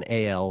NL and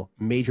AL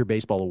Major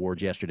Baseball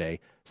Awards yesterday: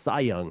 Cy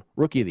Young,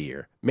 Rookie of the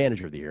Year,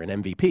 Manager of the Year,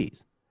 and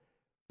MVPs.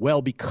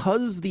 Well,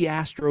 because the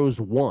Astros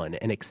won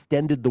and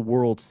extended the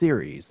World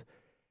Series,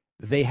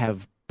 they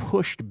have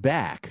pushed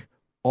back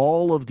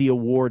all of the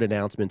award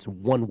announcements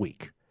 1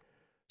 week.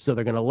 So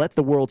they're going to let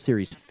the World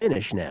Series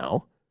finish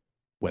now,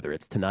 whether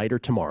it's tonight or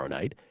tomorrow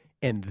night,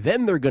 and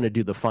then they're going to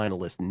do the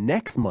finalists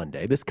next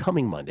Monday, this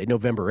coming Monday,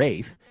 November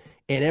 8th,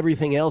 and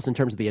everything else in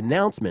terms of the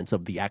announcements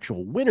of the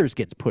actual winners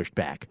gets pushed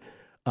back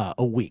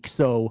a week.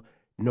 So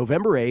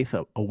November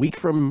 8th, a week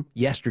from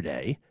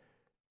yesterday,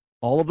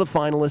 all of the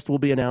finalists will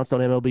be announced on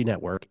MLB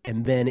Network,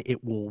 and then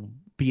it will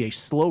be a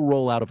slow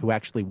rollout of who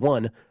actually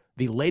won,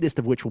 the latest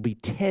of which will be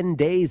 10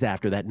 days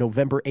after that,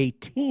 November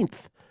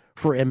 18th,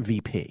 for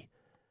MVP.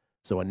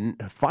 So a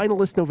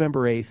finalist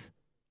November 8th,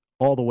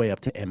 all the way up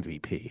to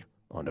MVP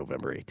on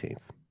November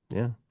 18th.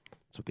 Yeah,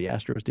 that's what the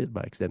Astros did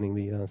by extending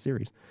the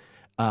series.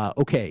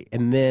 Okay,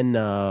 and then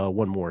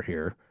one more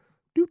here.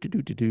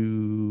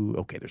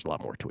 Okay, there's a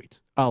lot more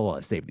tweets.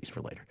 I'll save these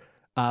for later.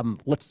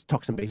 Let's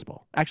talk some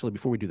baseball. Actually,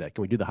 before we do that,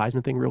 can we do the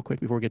Heisman thing real quick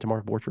before we get to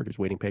Mark Borchard, who's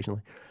waiting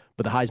patiently?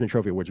 But the Heisman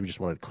Trophy Awards, we just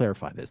wanted to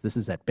clarify this. This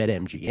is at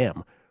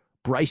BetMGM.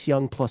 Bryce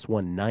Young plus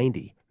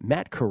 190.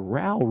 Matt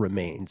Corral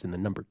remains in the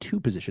number 2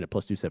 position at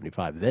plus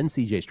 275. Then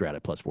C.J. Stroud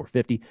at plus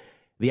 450.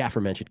 The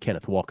aforementioned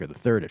Kenneth Walker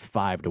III at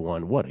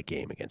 5-1. What a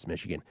game against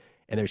Michigan.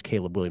 And there's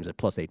Caleb Williams at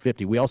plus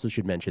 850. We also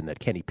should mention that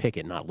Kenny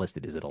Pickett, not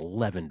listed, is at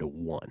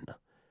 11-1.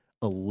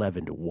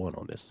 11-1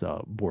 on this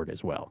board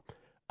as well.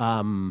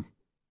 Who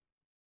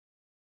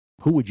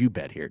would you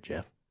bet here,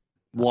 Jeff?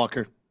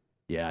 Walker.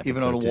 Yeah,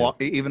 even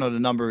though the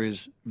number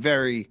is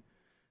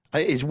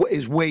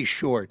is way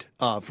short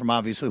from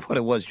obviously what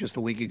it was just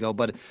a week ago.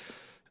 But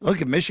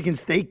look, if Michigan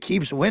State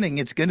keeps winning,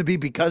 it's going to be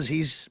because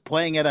he's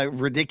playing at a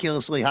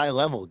ridiculously high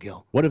level,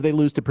 Gil. What if they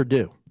lose to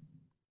Purdue?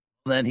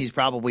 Then he's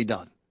probably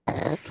done.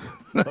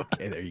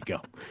 Okay, there you go.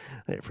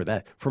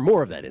 For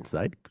more of that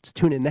insight,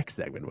 tune in next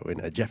segment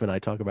when Jeff and I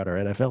talk about our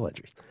NFL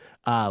entries.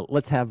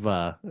 Let's have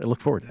look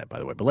forward to that, by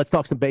the way. But let's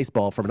talk some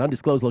baseball from an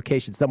undisclosed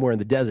location somewhere in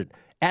the desert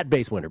at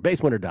BaseWinner,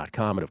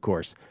 BaseWinner.com, and of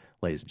course,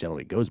 ladies and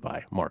gentlemen, it goes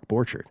by Mark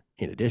Borchard.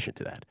 In addition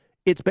to that,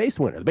 it's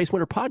BaseWinner, the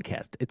BaseWinner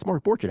podcast. It's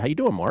Mark Borchard. How you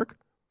doing, Mark?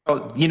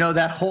 Oh, you know,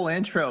 that whole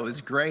intro is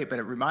great, but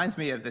it reminds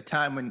me of the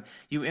time when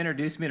you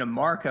introduced me to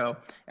Marco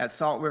at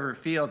Salt River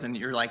Fields, and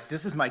you're like,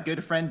 this is my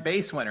good friend,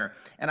 BaseWinner.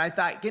 And I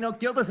thought,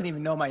 Gil doesn't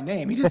even know my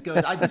name. He just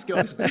goes, I just go,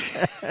 I'm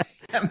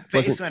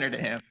BaseWinner to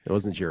him. It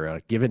wasn't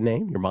your given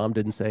name? Your mom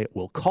didn't say it?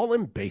 We'll call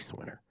him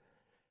BaseWinner.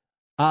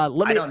 I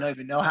don't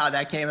even know how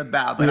that came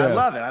about, but yeah. I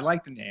love it. I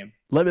like the name.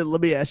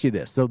 Let me ask you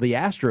this. So the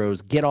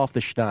Astros get off the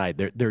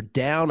schneid. They're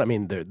down. I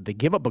mean, they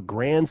give up a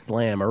grand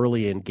slam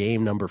early in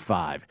game number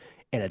 5.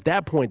 And at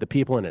that point, the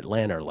people in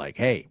Atlanta are like,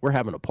 hey, we're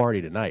having a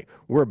party tonight.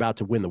 We're about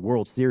to win the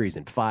World Series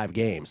in 5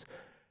 games.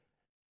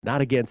 Not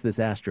against this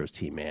Astros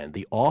team, man.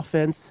 The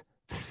offense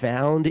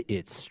found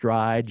its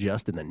stride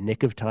just in the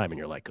nick of time. And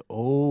you're like,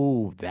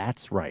 oh,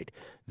 that's right.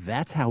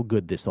 That's how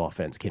good this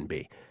offense can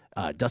be.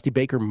 Dusty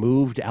Baker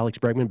moved Alex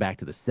Bregman back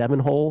to the 7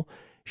 hole,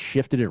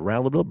 shifted it around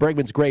a little bit.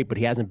 Bregman's great, but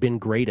he hasn't been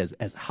great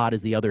as hot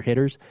as the other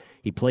hitters.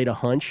 He played a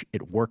hunch.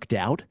 It worked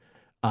out.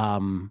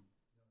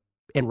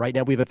 And right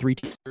now we have a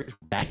 3-team series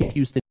back in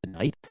Houston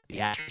tonight. The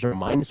Astros are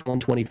minus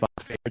 125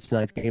 favorites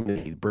tonight's game.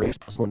 The Braves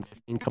plus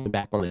 115 coming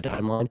back on the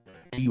timeline.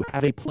 Do you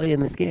have a play in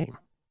this game?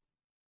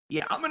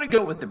 Yeah, I'm going to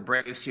go with the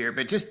Braves here.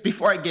 But just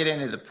before I get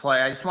into the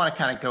play, I just want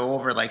to kind of go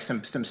over like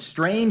some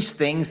strange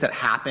things that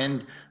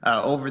happened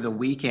over the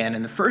weekend.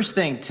 And the first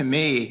thing to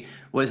me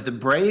was the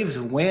Braves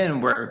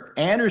win where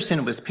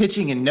Anderson was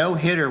pitching a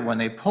no-hitter when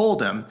they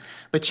pulled him.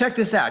 But check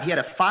this out. He had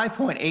a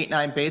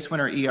 5.89 base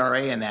winner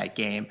ERA in that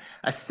game,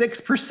 a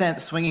 6%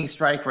 swinging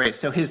strike rate.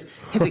 So his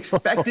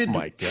expected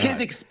his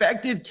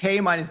expected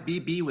K minus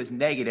BB was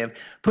negative,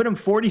 put him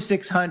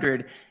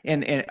 4,600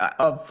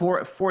 of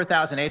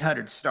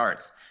 4,800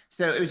 starts.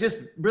 So it was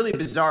just really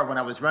bizarre when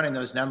I was running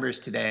those numbers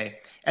today.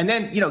 And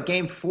then,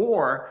 game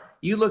 4,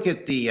 you look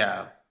at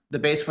the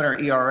base winner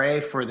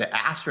ERA for the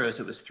Astros,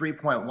 it was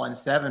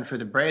 3.17. For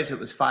the Braves, it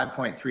was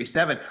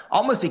 5.37.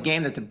 Almost a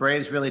game that the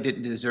Braves really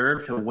didn't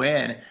deserve to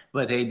win,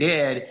 but they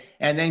did.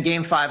 And then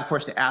game 5, of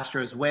course, the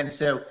Astros win.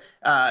 So,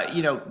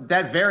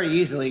 that very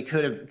easily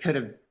could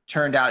have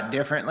turned out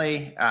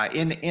differently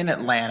in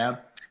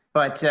Atlanta.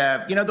 But,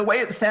 the way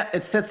it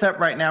sets up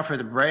right now for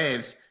the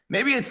Braves,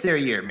 maybe it's their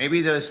year.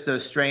 Maybe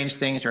those strange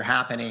things are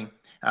happening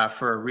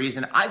for a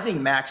reason. I think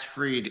Max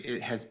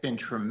Fried has been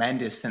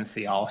tremendous since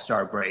the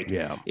All-Star break.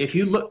 Yeah. If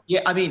you look,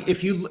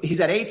 he's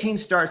had 18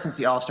 starts since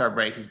the All-Star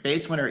break. His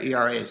base winner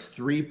ERA is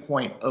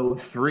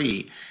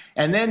 3.03,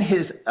 and then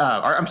his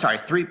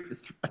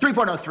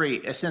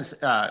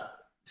 3.03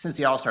 since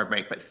the All-Star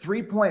break, but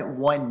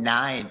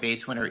 3.19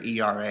 base winner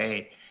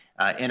ERA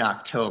in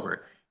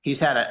October. He's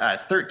had a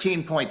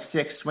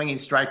 13.6 swinging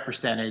strike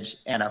percentage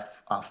and a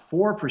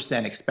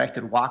 4%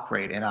 expected walk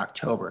rate in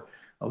October.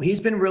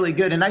 he's been really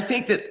good. And I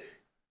think that,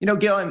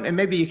 Gil, and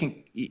maybe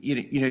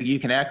you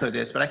can echo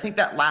this, but I think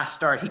that last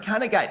start, he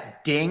kind of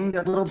got dinged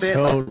a little bit.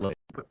 Totally.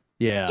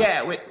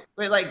 Yeah. With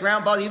like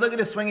ground ball, you look at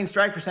his swinging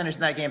strike percentage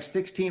in that game,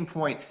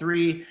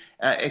 16.3,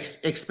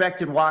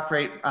 expected walk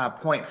rate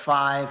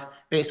 0.5,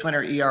 base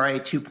winner ERA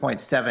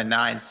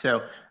 2.79.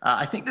 So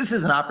I think this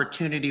is an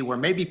opportunity where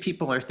maybe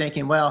people are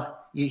thinking, well,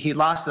 he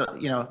lost,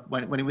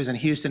 when he was in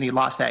Houston, he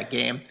lost that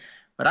game.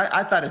 But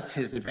I thought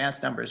his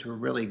advanced numbers were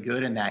really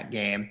good in that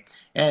game.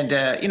 And,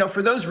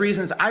 for those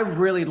reasons, I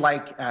really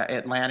like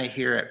Atlanta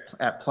here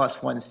at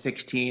plus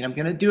 116. I'm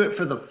going to do it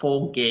for the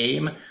full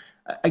game.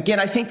 Again,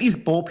 I think these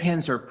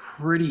bullpens are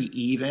pretty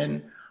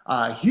even.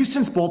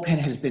 Houston's bullpen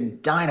has been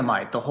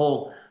dynamite the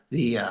whole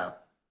offseason.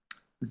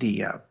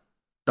 The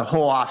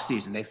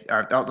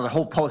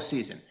whole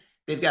postseason.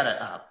 They've got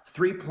a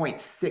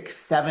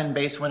 3.67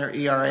 base winner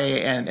ERA,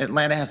 and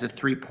Atlanta has a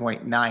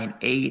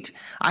 3.98.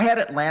 I had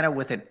Atlanta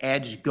with an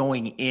edge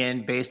going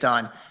in based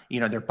on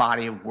their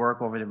body of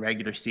work over the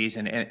regular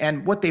season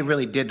and what they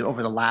really did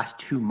over the last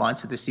 2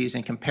 months of the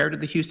season compared to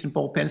the Houston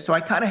bullpen. So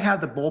I kind of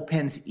have the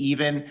bullpens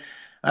even.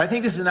 I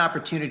think this is an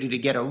opportunity to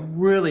get a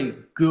really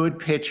good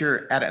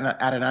pitcher at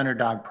an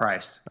underdog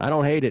price. I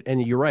don't hate it.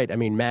 And you're right. I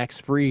mean, Max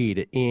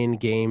Fried in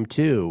game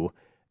 2,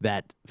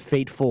 that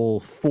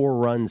fateful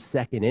 4-run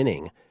second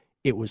inning,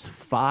 it was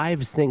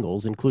 5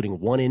 singles,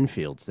 including 1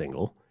 infield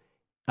single,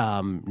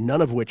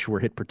 none of which were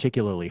hit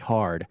particularly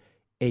hard,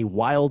 a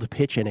wild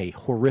pitch and a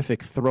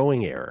horrific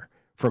throwing error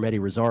from Eddie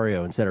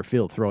Rosario in center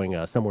field,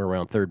 throwing somewhere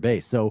around third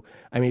base. So,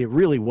 I mean, it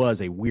really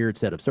was a weird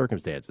set of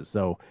circumstances.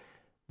 So,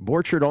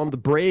 Borchard on the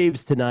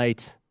Braves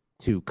tonight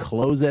to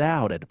close it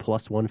out at a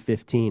plus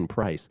 115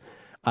 price.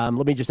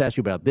 Let me just ask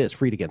you about this.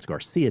 Fried against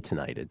Garcia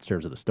tonight in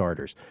terms of the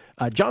starters.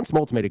 John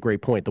Smoltz made a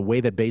great point. The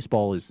way that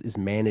baseball is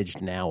managed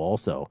now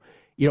also,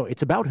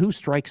 it's about who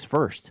strikes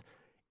first,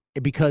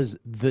 because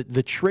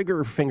the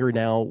trigger finger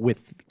now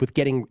with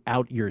getting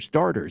out your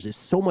starters is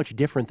so much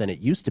different than it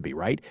used to be,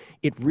 right?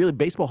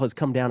 Baseball has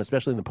come down,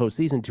 especially in the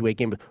postseason, to a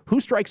game of who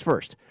strikes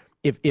first.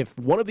 If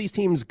one of these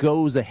teams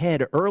goes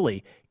ahead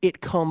early,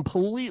 it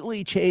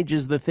completely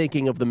changes the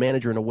thinking of the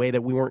manager in a way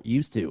that we weren't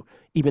used to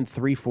even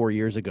 3-4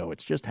 years ago.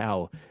 It's just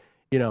how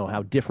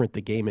different the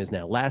game is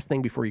now. Last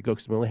thing before you go,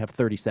 because we only have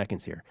 30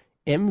 seconds here.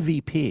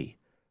 MVP,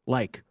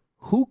 like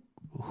who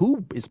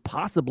is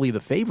possibly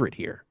the favorite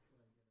here?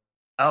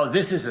 Oh,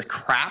 this is a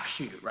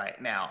crapshoot right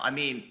now. I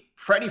mean,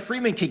 Freddie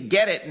Freeman could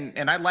get it,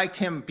 and I liked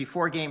him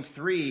before Game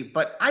 3.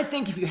 But I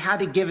think if you had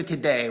to give it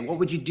today, what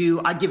would you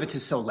do? I'd give it to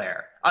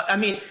Soler. I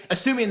mean,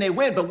 assuming they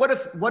win. But what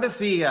if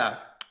the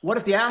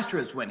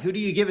Astros win? Who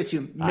do you give it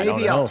to?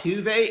 Maybe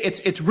Altuve.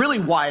 It's really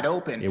wide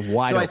open.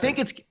 I think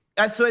it's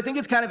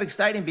kind of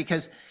exciting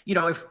because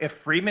if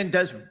Freeman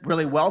does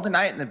really well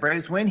tonight and the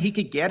Braves win, he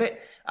could get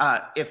it.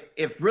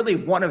 If really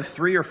one of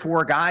 3 or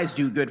 4 guys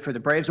do good for the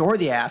Braves or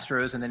the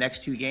Astros in the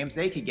next 2 games,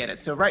 they could get it.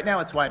 So right now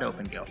it's wide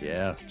open, Gil.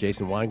 Yeah,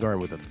 Jason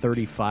Weingarten with a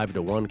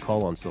 35-1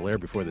 call on Soler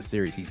before the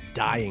series. He's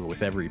dying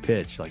with every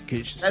pitch.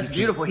 That's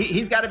beautiful.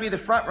 He's got to be the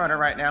front runner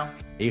right now.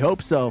 He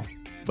hopes so.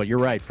 But you're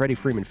right. Freddie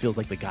Freeman feels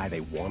like the guy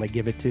they want to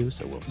give it to,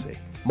 so we'll see.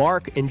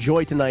 Mark,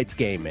 enjoy tonight's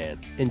game, man.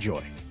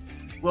 Enjoy.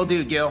 Will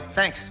do, Gil.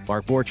 Thanks.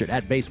 Mark Borchard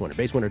at BaseWinner,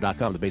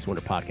 BaseWinner.com, the BaseWinner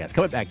podcast.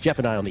 Coming back, Jeff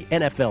and I on the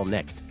NFL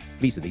next.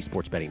 VSiN, the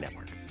Sports Betting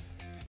Network.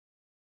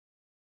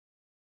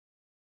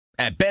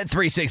 At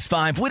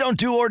Bet365, we don't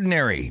do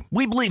ordinary.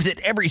 We believe that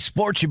every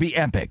sport should be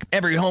epic.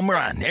 Every home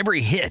run,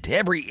 every hit,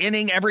 every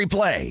inning, every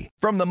play.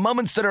 From the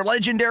moments that are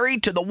legendary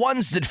to the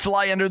ones that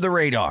fly under the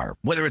radar.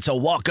 Whether it's a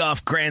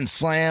walk-off grand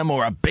slam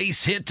or a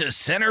base hit to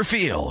center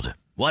field.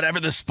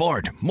 Whatever the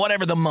sport,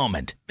 whatever the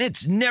moment.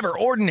 It's never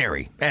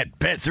ordinary at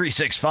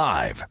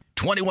Bet365.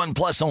 21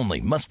 plus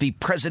only. Must be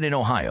present in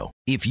Ohio.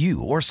 If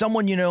you or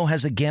someone you know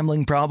has a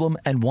gambling problem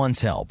and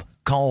wants help,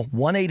 call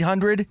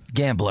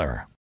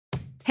 1-800-GAMBLER.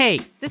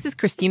 Hey, this is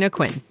Christina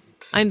Quinn.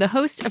 I'm the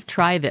host of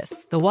Try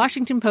This, the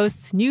Washington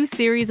Post's new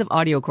series of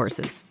audio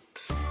courses.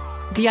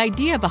 The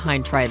idea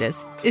behind Try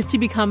This is to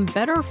become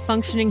better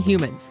functioning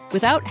humans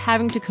without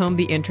having to comb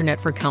the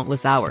internet for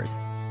countless hours.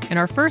 In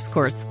our first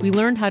course, we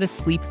learned how to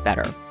sleep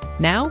better.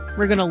 Now,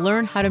 we're going to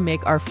learn how to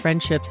make our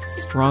friendships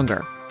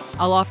stronger.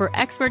 I'll offer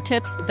expert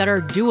tips that are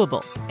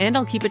doable, and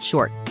I'll keep it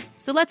short.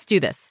 So let's do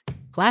this.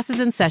 Class is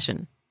in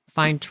session.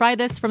 Find Try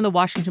This from the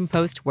Washington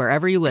Post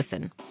wherever you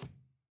listen.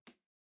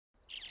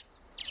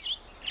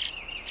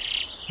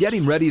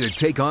 Getting ready to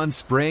take on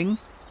spring?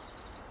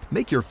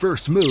 Make your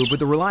first move with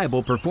the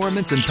reliable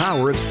performance and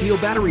power of Steel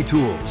battery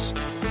tools.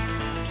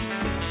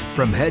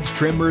 From hedge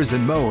trimmers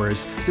and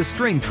mowers to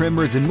string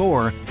trimmers and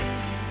more,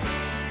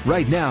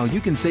 right now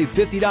you can save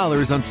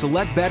 $50 on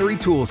select battery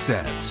tool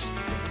sets.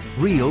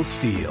 Real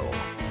Steel.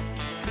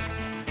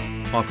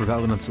 Offer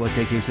valid on select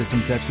AK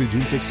system sets through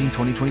June 16,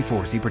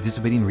 2024. See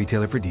participating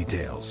retailer for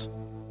details.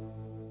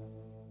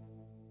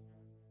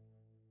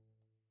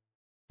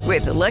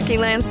 With the Lucky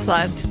Land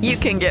Slots, you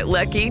can get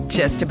lucky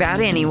just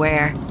about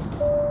anywhere.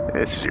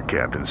 This is your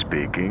captain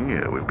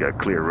speaking. We've got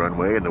clear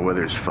runway and the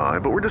weather's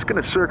fine, but we're just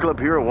going to circle up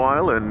here a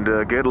while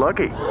and get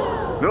lucky.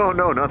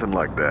 No, nothing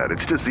like that.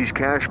 It's just these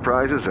cash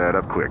prizes add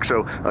up quick.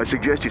 So I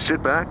suggest you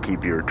sit back,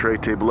 keep your tray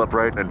table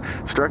upright, and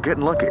start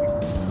getting lucky.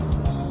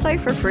 Play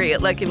for free at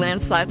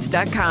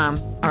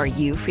LuckyLandSlots.com. Are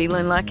you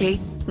feeling lucky?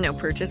 No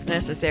purchase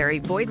necessary.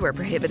 Void where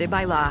prohibited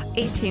by law.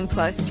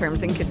 18+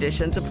 terms and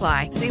conditions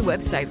apply. See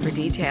website for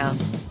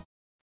details.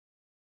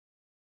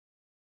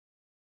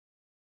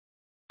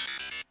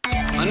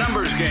 A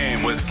numbers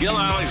game with Gil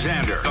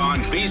Alexander on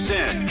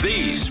VSiN,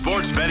 the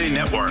Sports Betting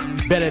Network.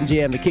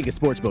 BetMGM, the king of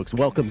sportsbooks,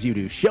 welcomes you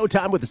to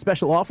Showtime with a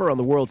special offer on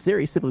the World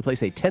Series. Simply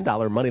place a $10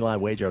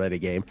 moneyline wager on any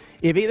game.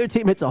 If either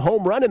team hits a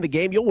home run in the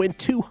game, you'll win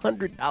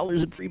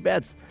 $200 in free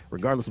bets,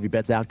 regardless of your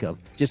bet's outcome.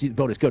 Just use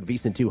bonus code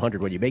VSiN200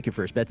 when you make your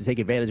first bet to take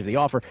advantage of the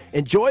offer.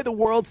 Enjoy the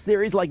World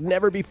Series like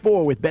never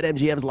before with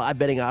BetMGM's live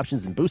betting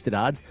options and boosted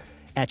odds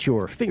at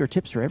your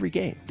fingertips for every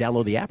game.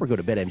 Download the app or go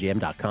to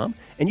BetMGM.com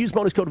and use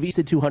bonus code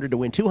VSiN200 to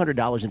win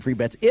 $200 in free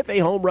bets if a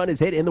home run is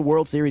hit in the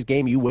World Series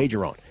game you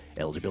wager on.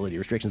 Eligibility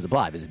restrictions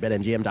apply. Visit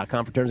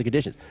BetMGM.com for terms and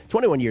conditions.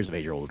 21 years of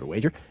age or older to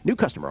wager. New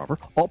customer offer.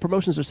 All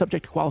promotions are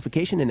subject to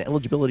qualification and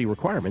eligibility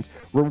requirements.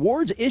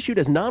 Rewards issued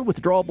as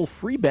non-withdrawable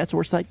free bets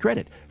or site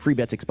credit. Free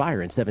bets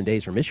expire in 7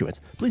 days from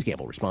issuance. Please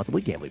gamble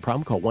responsibly. Gambling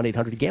problem? Call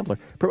 1-800-GAMBLER.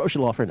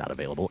 Promotional offer not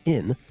available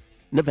in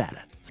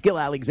Nevada. Gil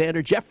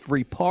Alexander,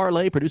 Jeffrey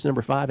Parlay, producer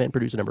number 5 and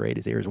producer number 8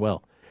 is here as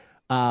well.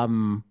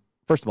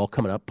 First of all,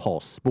 coming up, Paul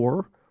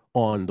Sporer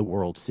on the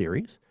World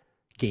Series.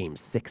 Game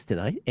 6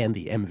 tonight and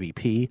the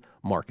MVP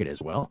market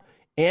as well.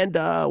 And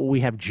we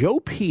have Joe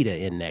Pita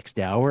in next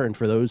hour. And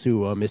for those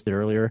who missed it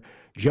earlier,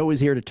 Joe is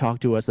here to talk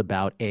to us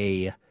about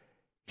a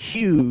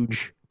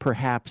huge,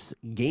 perhaps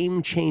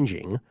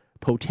game-changing,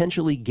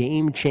 potentially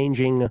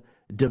game-changing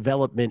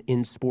development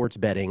in sports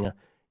betting.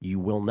 You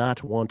will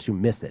not want to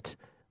miss it,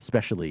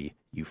 especially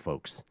you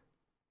folks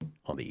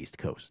on the East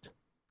Coast.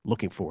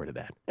 Looking forward to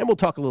that. And we'll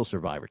talk a little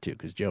Survivor, too,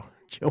 because Joe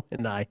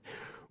and I,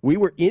 we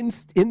were in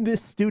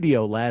this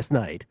studio last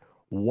night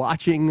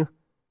watching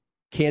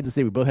Kansas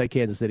City. We both had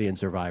Kansas City and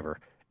Survivor,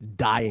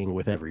 dying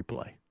with every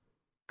play.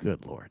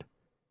 Good Lord.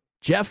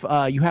 Jeff,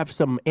 you have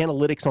some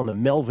analytics on the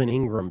Melvin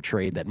Ingram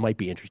trade that might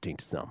be interesting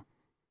to some.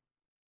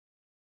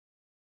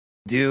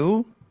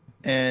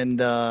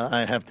 And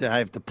I have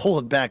to pull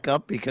it back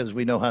up because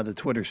we know how the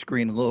Twitter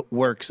screen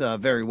works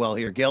very well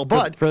here, Gil.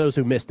 But for those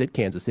who missed it,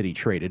 Kansas City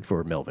traded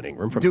for Melvin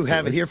Ingram. Do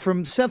have it here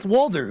from Seth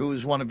Walder, who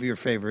is one of your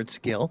favorites,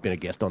 Gil. Been a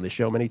guest on this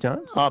show many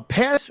times.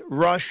 Pass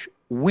rush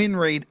win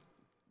rate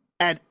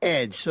at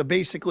edge. So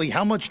basically,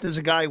 how much does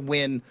a guy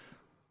win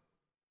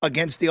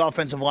against the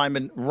offensive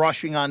lineman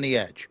rushing on the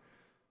edge?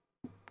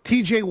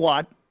 T.J.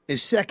 Watt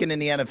is second in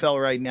the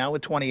NFL right now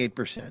with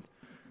 28%.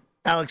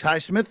 Alex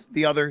Highsmith,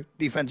 the other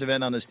defensive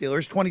end on the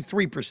Steelers,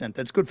 23%.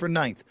 That's good for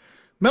ninth.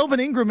 Melvin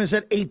Ingram is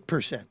at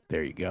 8%.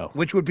 There you go.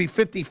 Which would be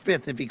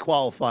 55th if he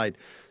qualified.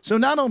 So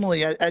not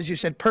only, as you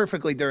said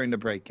perfectly during the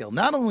break, Gil,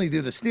 not only do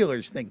the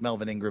Steelers think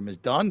Melvin Ingram is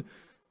done,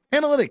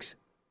 analytics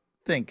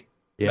think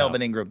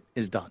Melvin Ingram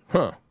is done.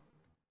 Huh.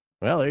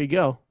 Well, there you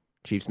go.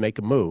 Chiefs make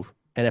a move.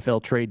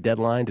 NFL trade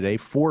deadline today,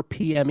 4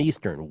 p.m.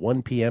 Eastern,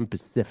 1 p.m.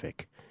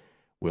 Pacific.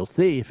 We'll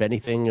see if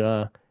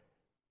anything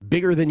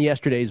bigger than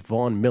yesterday's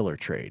Von Miller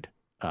trade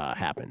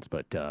happens,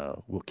 but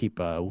we'll keep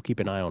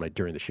an eye on it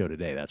during the show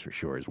today, that's for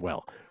sure as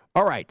well.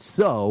 All right,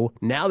 so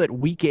now that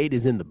Week 8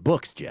 is in the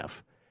books,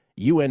 Jeff,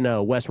 you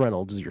and Wes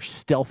Reynolds, your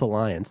stealth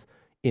alliance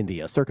in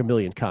the Circa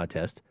Millions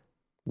contest,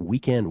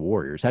 Weekend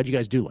Warriors. How'd you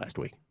guys do last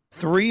week?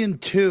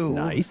 3-2.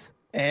 Nice.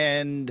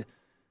 And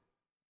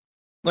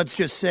let's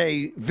just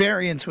say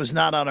variance was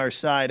not on our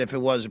side. If it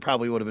was, it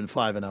probably would have been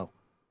 5-0.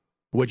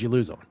 What'd you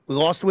lose on? We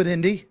lost with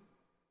Indy.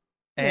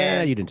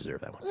 And you didn't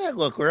deserve that one.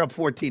 Look, we're up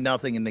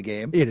 14-0 in the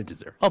game. You didn't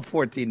deserve it. Up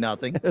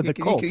 14-0. The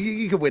Colts.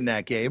 You could win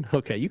that game.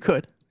 Okay, you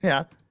could.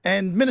 Yeah.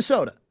 And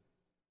Minnesota.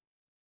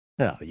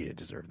 No, you didn't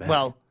deserve that.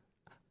 Well,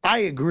 I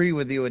agree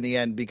with you in the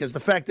end because the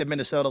fact that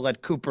Minnesota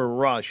let Cooper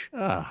Rush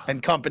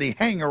and company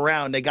hang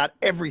around, they got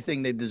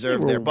everything they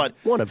deserved there. But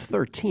 1 of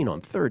 13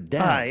 on third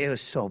down. It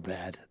was so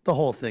bad. The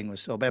whole thing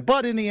was so bad.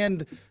 But in the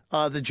end,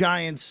 the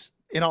Giants,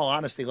 in all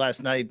honesty,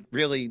 last night,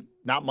 really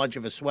not much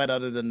of a sweat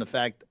other than the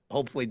fact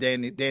hopefully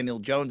Daniel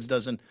Jones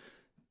doesn't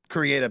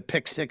create a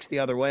pick six the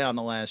other way on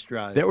the last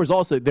drive. There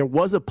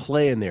was a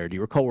play in there, do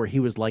you recall, where he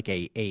was like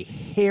a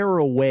hair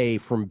away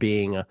from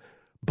being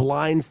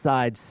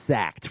blindside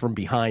sacked from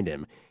behind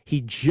him.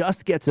 He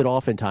just gets it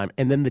off in time,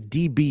 and then the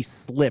DB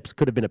slips.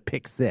 Could have been a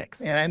pick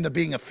six. And it ended up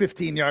being a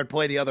 15-yard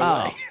play the other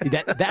way.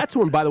 That's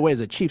when, by the way, as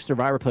a Chief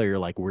Survivor player, you're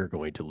like, we're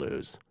going to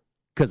lose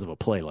because of a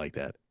play like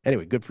that.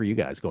 Anyway, good for you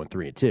guys going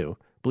 3-2.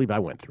 I believe I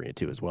went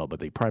 3-2 as well, but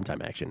the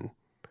primetime action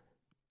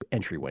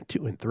entry went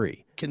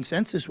 2-3.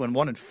 Consensus went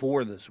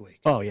 1-4 this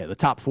week. Oh, yeah, the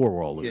top 4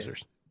 were all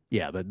losers.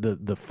 Yeah,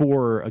 the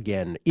 4,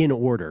 again, in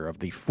order of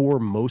the 4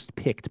 most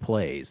picked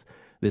plays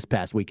this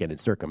past weekend in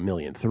Circa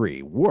Million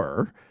 3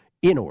 were,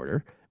 in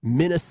order,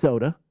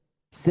 Minnesota,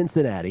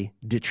 Cincinnati,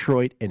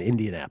 Detroit, and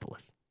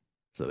Indianapolis.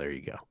 So there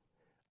you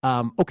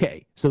go.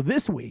 Okay, so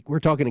this week, we're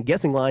talking in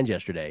guessing lines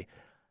yesterday.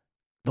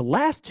 The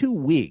last 2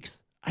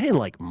 weeks, I didn't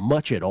like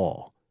much at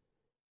all.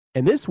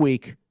 And this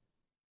week,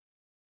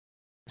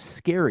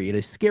 scary. In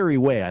a scary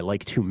way, I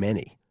like too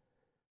many.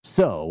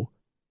 So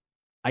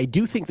I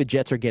do think the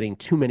Jets are getting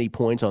too many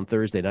points on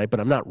Thursday night, but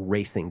I'm not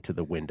racing to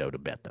the window to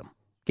bet them.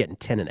 Getting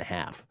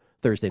 10.5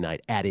 Thursday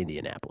night at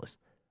Indianapolis.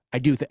 I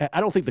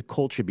don't think the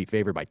Colts should be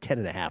favored by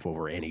 10.5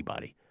 over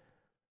anybody.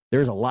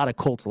 There's a lot of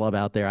Colts love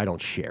out there. I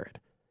don't share it.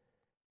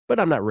 But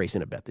I'm not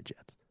racing to bet the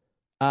Jets.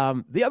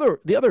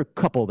 The other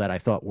couple that I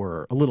thought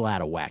were a little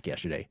out of whack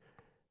yesterday,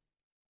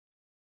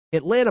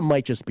 Atlanta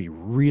might just be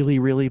really,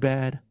 really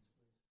bad.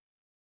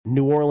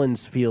 New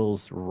Orleans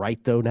feels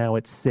right, though, now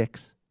at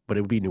 6, but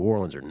it would be New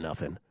Orleans or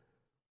nothing.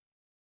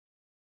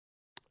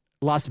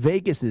 Las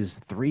Vegas is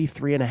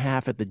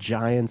 3.5 at the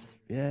Giants.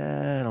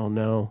 Yeah, I don't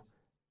know.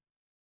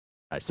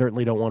 I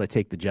certainly don't want to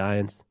take the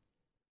Giants.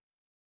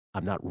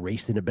 I'm not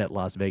racing to bet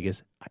Las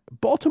Vegas.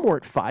 Baltimore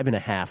at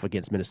 5.5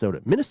 against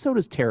Minnesota.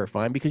 Minnesota's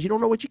terrifying because you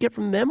don't know what you get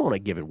from them on a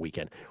given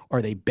weekend.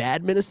 Are they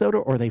bad Minnesota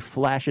or are they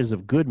flashes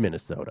of good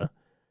Minnesota?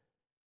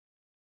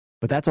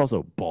 But that's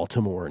also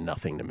Baltimore or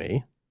nothing to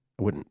me.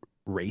 I wouldn't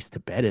race to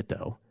bet it,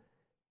 though.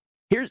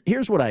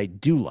 Here's what I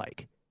do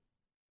like.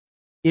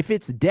 If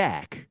it's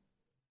Dak,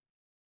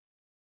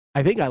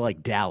 I think I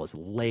like Dallas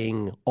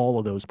laying all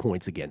of those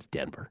points against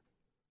Denver.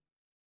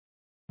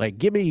 Like,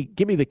 give me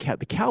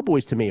the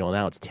Cowboys to me. Well,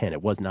 now it's 10.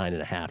 It was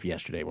 9.5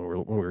 yesterday when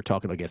we were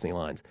talking about guessing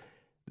lines.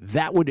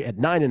 That would, at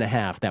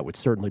 9.5, that would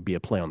certainly be a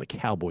play on the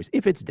Cowboys.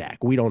 If it's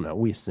Dak, we don't know.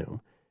 We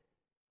assume.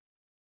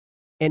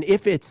 And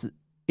if it's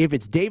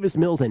Davis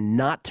Mills and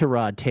not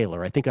Tyrod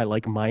Taylor, I think I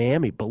like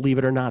Miami. Believe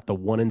it or not, the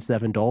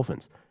 1-7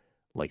 Dolphins.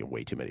 Like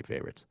way too many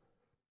favorites.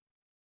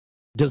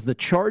 Does the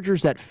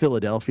Chargers at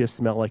Philadelphia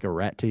smell like a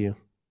rat to you?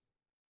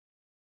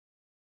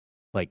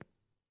 Like,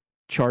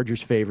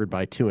 Chargers favored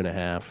by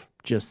 2.5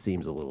 just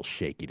seems a little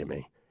shaky to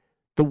me.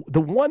 The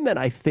one that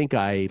I think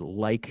I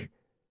like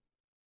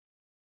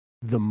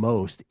the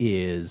most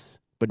is,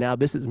 but now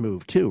this has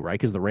moved too, right?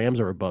 Because the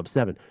Rams are above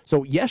 7.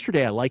 So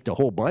yesterday I liked a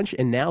whole bunch,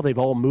 and now they've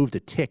all moved a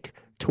tick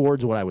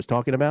towards what I was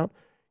talking about.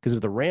 Because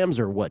if the Rams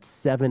are,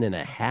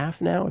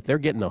 7.5 now? If they're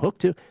getting the hook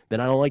too, then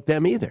I don't like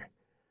them either.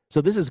 So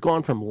this has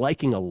gone from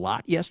liking a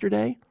lot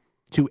yesterday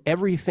to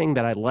everything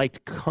that I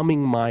liked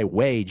coming my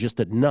way just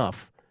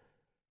enough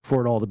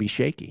for it all to be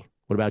shaky.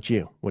 What about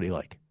you? What do you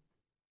like?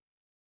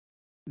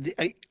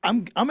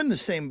 I'm in the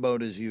same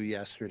boat as you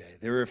yesterday.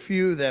 There were a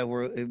few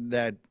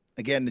that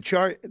again,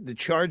 the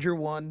Charger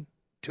one,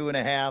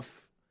 2.5.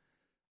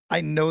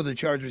 I know the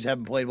Chargers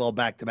haven't played well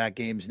back-to-back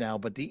games now,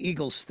 but the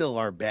Eagles still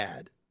are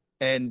bad.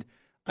 And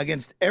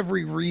against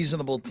every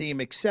reasonable team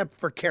except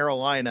for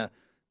Carolina,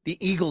 the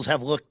Eagles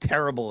have looked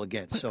terrible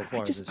against so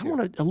far this year. I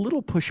want a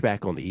little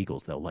pushback on the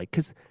Eagles, though,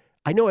 because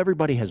I know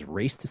everybody has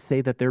raced to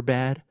say that they're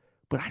bad,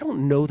 but I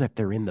don't know that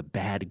they're in the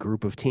bad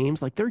group of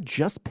teams. Like, they're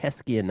just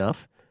pesky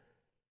enough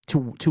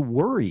to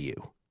worry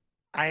you.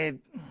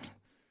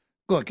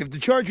 Look, if the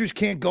Chargers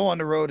can't go on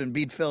the road and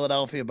beat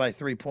Philadelphia by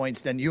 3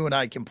 points, then you and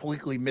I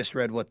completely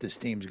misread what this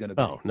team's going to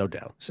be. Oh, no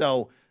doubt.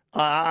 So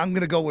I'm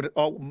going to go with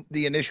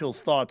the initial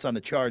thoughts on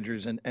the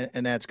Chargers, and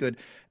that's good.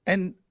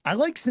 And I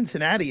like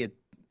Cincinnati at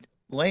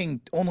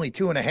laying only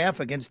 2.5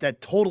 against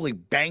that totally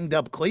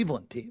banged-up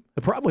Cleveland team.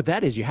 The problem with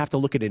that is you have to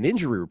look at an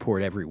injury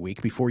report every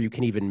week before you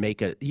can even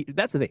make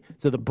that's the thing.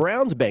 So the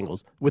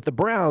Browns-Bengals, with the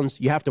Browns,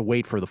 you have to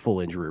wait for the full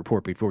injury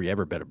report before you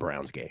ever bet a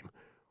Browns game.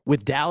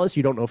 With Dallas,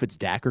 you don't know if it's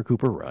Dak or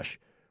Cooper Rush.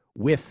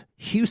 With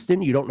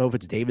Houston, you don't know if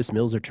it's Davis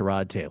Mills or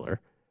Tyrod Taylor.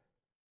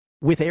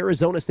 With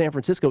Arizona, San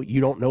Francisco,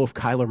 you don't know if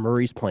Kyler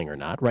Murray's playing or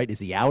not, right? Is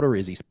he out or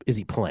is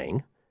he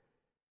playing?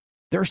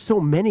 There are so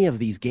many of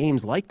these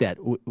games like that,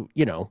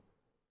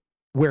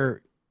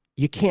 where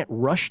you can't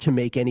rush to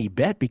make any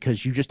bet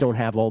because you just don't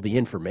have all the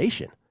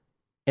information.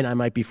 And I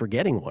might be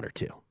forgetting one or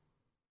two.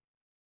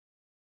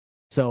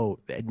 So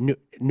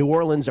New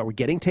Orleans, are we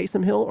getting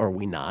Taysom Hill or are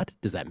we not?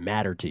 Does that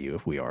matter to you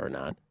if we are or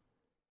not?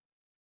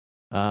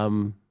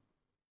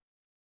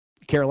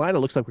 Carolina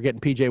looks like we're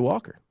getting P.J.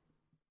 Walker,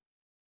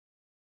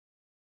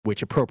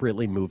 which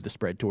appropriately moved the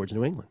spread towards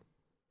New England.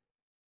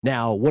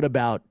 Now, what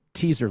about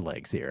teaser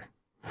legs here?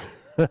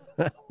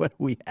 What do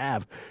we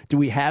have? Do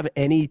we have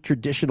any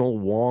traditional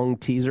Wong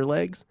teaser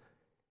legs?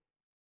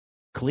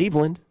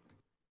 Cleveland.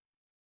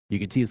 You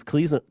could tease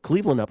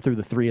Cleveland up through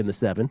the 3 and the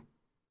 7,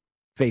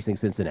 facing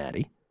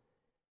Cincinnati.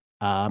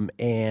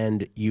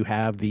 And you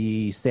have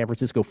the San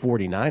Francisco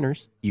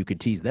 49ers. You could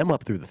tease them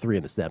up through the 3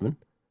 and the 7.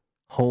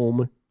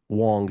 Home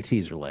Wong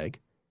teaser leg.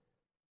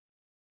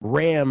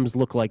 Rams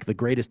look like the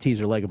greatest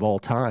teaser leg of all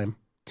time,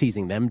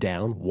 teasing them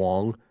down.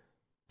 Wong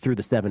through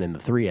the 7 and the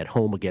 3 at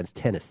home against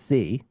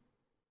Tennessee.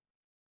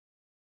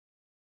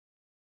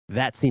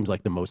 That seems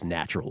like the most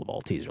natural of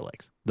all teaser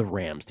legs, the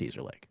Rams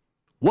teaser leg.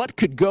 What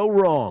could go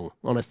wrong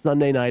on a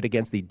Sunday night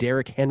against the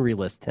Derrick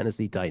Henry-less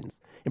Tennessee Titans?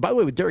 And by the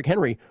way, with Derrick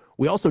Henry,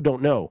 we also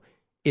don't know,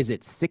 is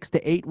it 6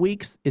 to 8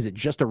 weeks? Is it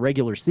just a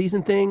regular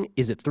season thing?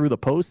 Is it through the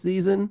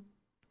postseason?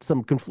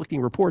 some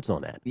conflicting reports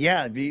on that.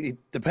 Yeah, it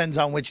depends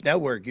on which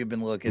network you've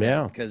been looking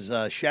Yeah. at. Because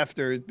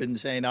Schefter has been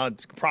saying,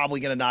 it's probably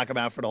going to knock him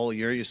out for the whole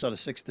year. You saw the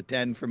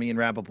 6-10 for me and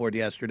Rappaport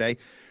yesterday.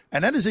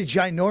 And that is a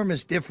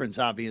ginormous difference,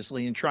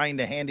 obviously, in trying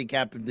to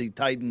handicap if the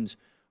Titans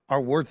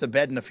are worth a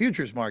bet in the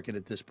futures market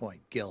at this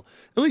point, Gil.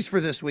 At least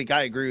for this week,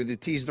 I agree with you.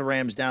 Tease the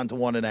Rams down to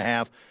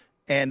 1.5.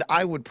 And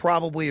I would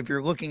probably, if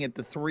you're looking at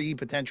the 3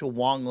 potential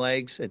long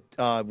legs,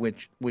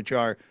 which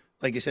are,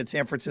 like you said,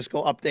 San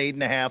Francisco up to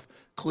 8.5,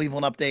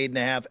 Cleveland up to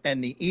 8.5,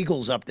 and the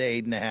Eagles up to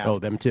 8.5. Oh,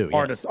 them too,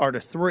 Are yes. the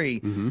 3.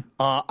 Mm-hmm.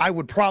 I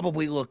would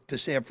probably look to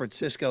San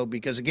Francisco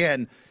because,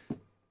 again,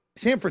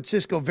 San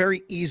Francisco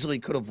very easily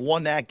could have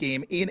won that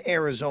game in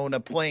Arizona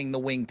playing the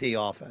wing T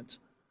offense.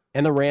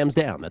 And the Rams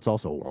down. That's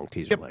also a long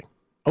teaser leg.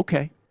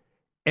 Okay.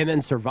 And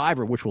then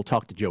Survivor, which we'll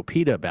talk to Joe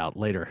Pita about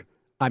later.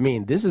 I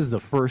mean, this is the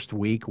first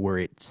week where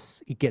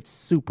it gets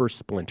super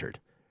splintered.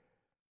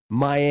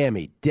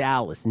 Miami,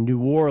 Dallas,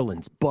 New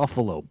Orleans,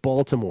 Buffalo,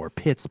 Baltimore,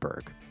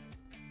 Pittsburgh.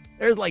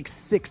 There's like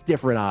 6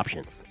 different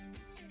options.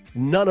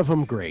 None of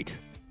them great.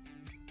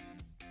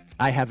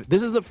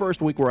 This is the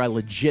first week where I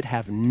legit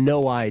have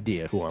no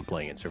idea who I'm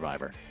playing in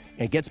Survivor.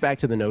 And it gets back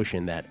to the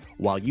notion that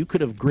while you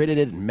could have gridded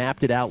it and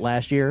mapped it out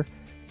last year,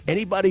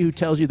 anybody who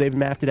tells you they've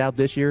mapped it out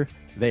this year,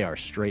 they are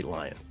straight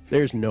lying.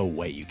 There's no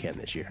way you can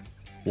this year.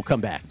 We'll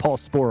come back. Paul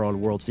Sporer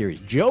on World Series.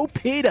 Joe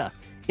Pita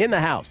in the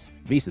house.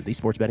 VSiN, the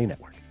Sports Betting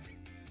Network.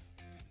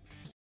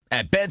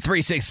 At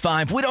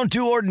Bet365, we don't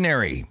do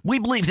ordinary. We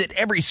believe that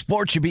every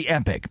sport should be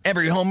epic.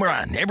 Every home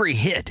run, every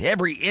hit,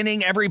 every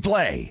inning, every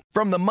play.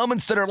 From the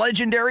moments that are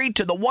legendary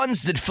to the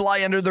ones that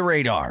fly under the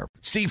radar.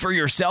 See for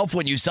yourself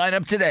when you sign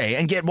up today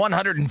and get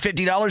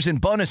 $150 in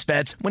bonus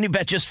bets when you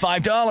bet just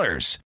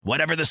 $5.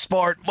 Whatever the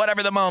sport,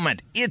 whatever the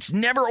moment, it's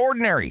never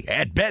ordinary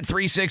at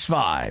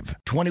Bet365.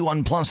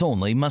 21 plus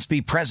only. Must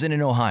be present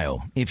in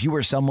Ohio. If you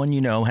or someone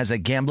you know has a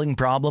gambling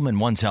problem and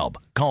wants help,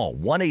 call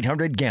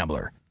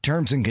 1-800-GAMBLER.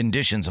 Terms and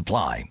conditions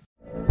apply.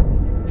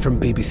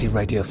 From BBC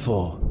Radio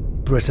 4,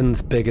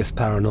 Britain's biggest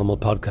paranormal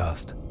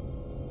podcast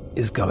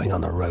is going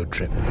on a road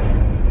trip.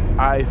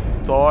 I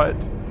thought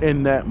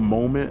in that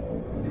moment,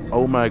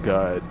 oh my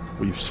God,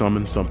 we've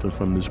summoned something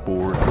from this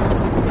board.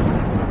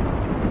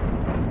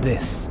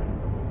 This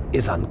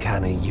is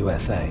Uncanny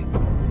USA.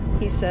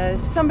 He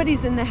says,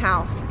 somebody's in the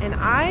house, and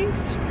I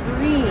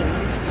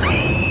screamed.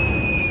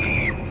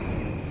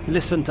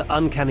 Listen to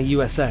Uncanny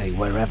USA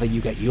wherever you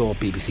get your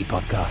BBC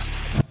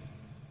podcasts,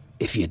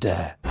 if you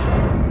dare.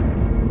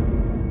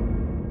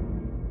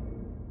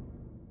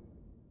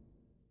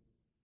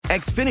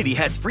 Xfinity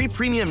has free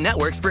premium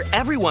networks for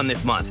everyone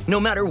this month, no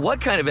matter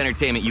what kind of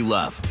entertainment you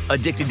love.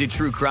 Addicted to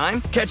true crime?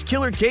 Catch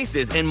killer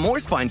cases and more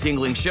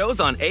spine-tingling shows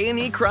on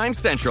A&E Crime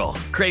Central.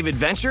 Crave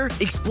adventure?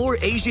 Explore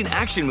Asian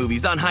action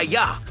movies on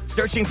Hi-YAH.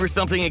 Searching for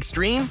something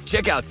extreme?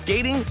 Check out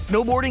skating,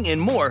 snowboarding, and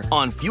more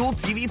on Fuel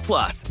TV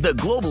Plus, the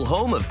global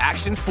home of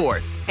action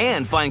sports.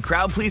 And find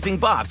crowd-pleasing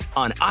bops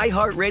on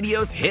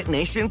iHeartRadio's Hit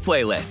Nation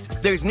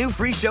playlist. There's new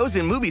free shows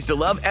and movies to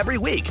love every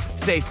week.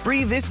 Say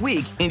free this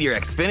week in your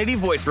Xfinity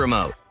voice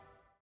remote.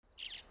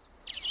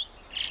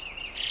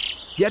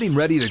 Getting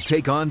ready to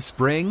take on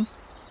spring?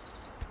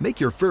 Make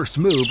your first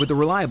move with the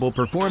reliable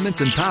performance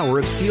and power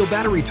of Steel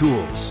battery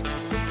tools.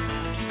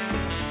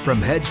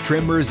 From hedge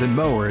trimmers and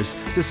mowers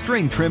to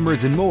string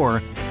trimmers and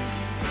more,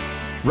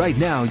 right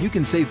now you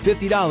can save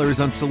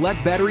 $50 on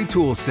select battery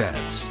tool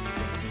sets.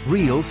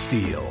 Real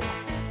Steel.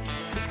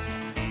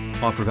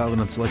 Offer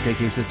valid on select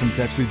AK system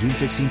sets through June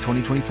 16,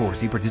 2024.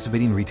 See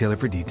participating retailer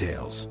for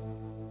details.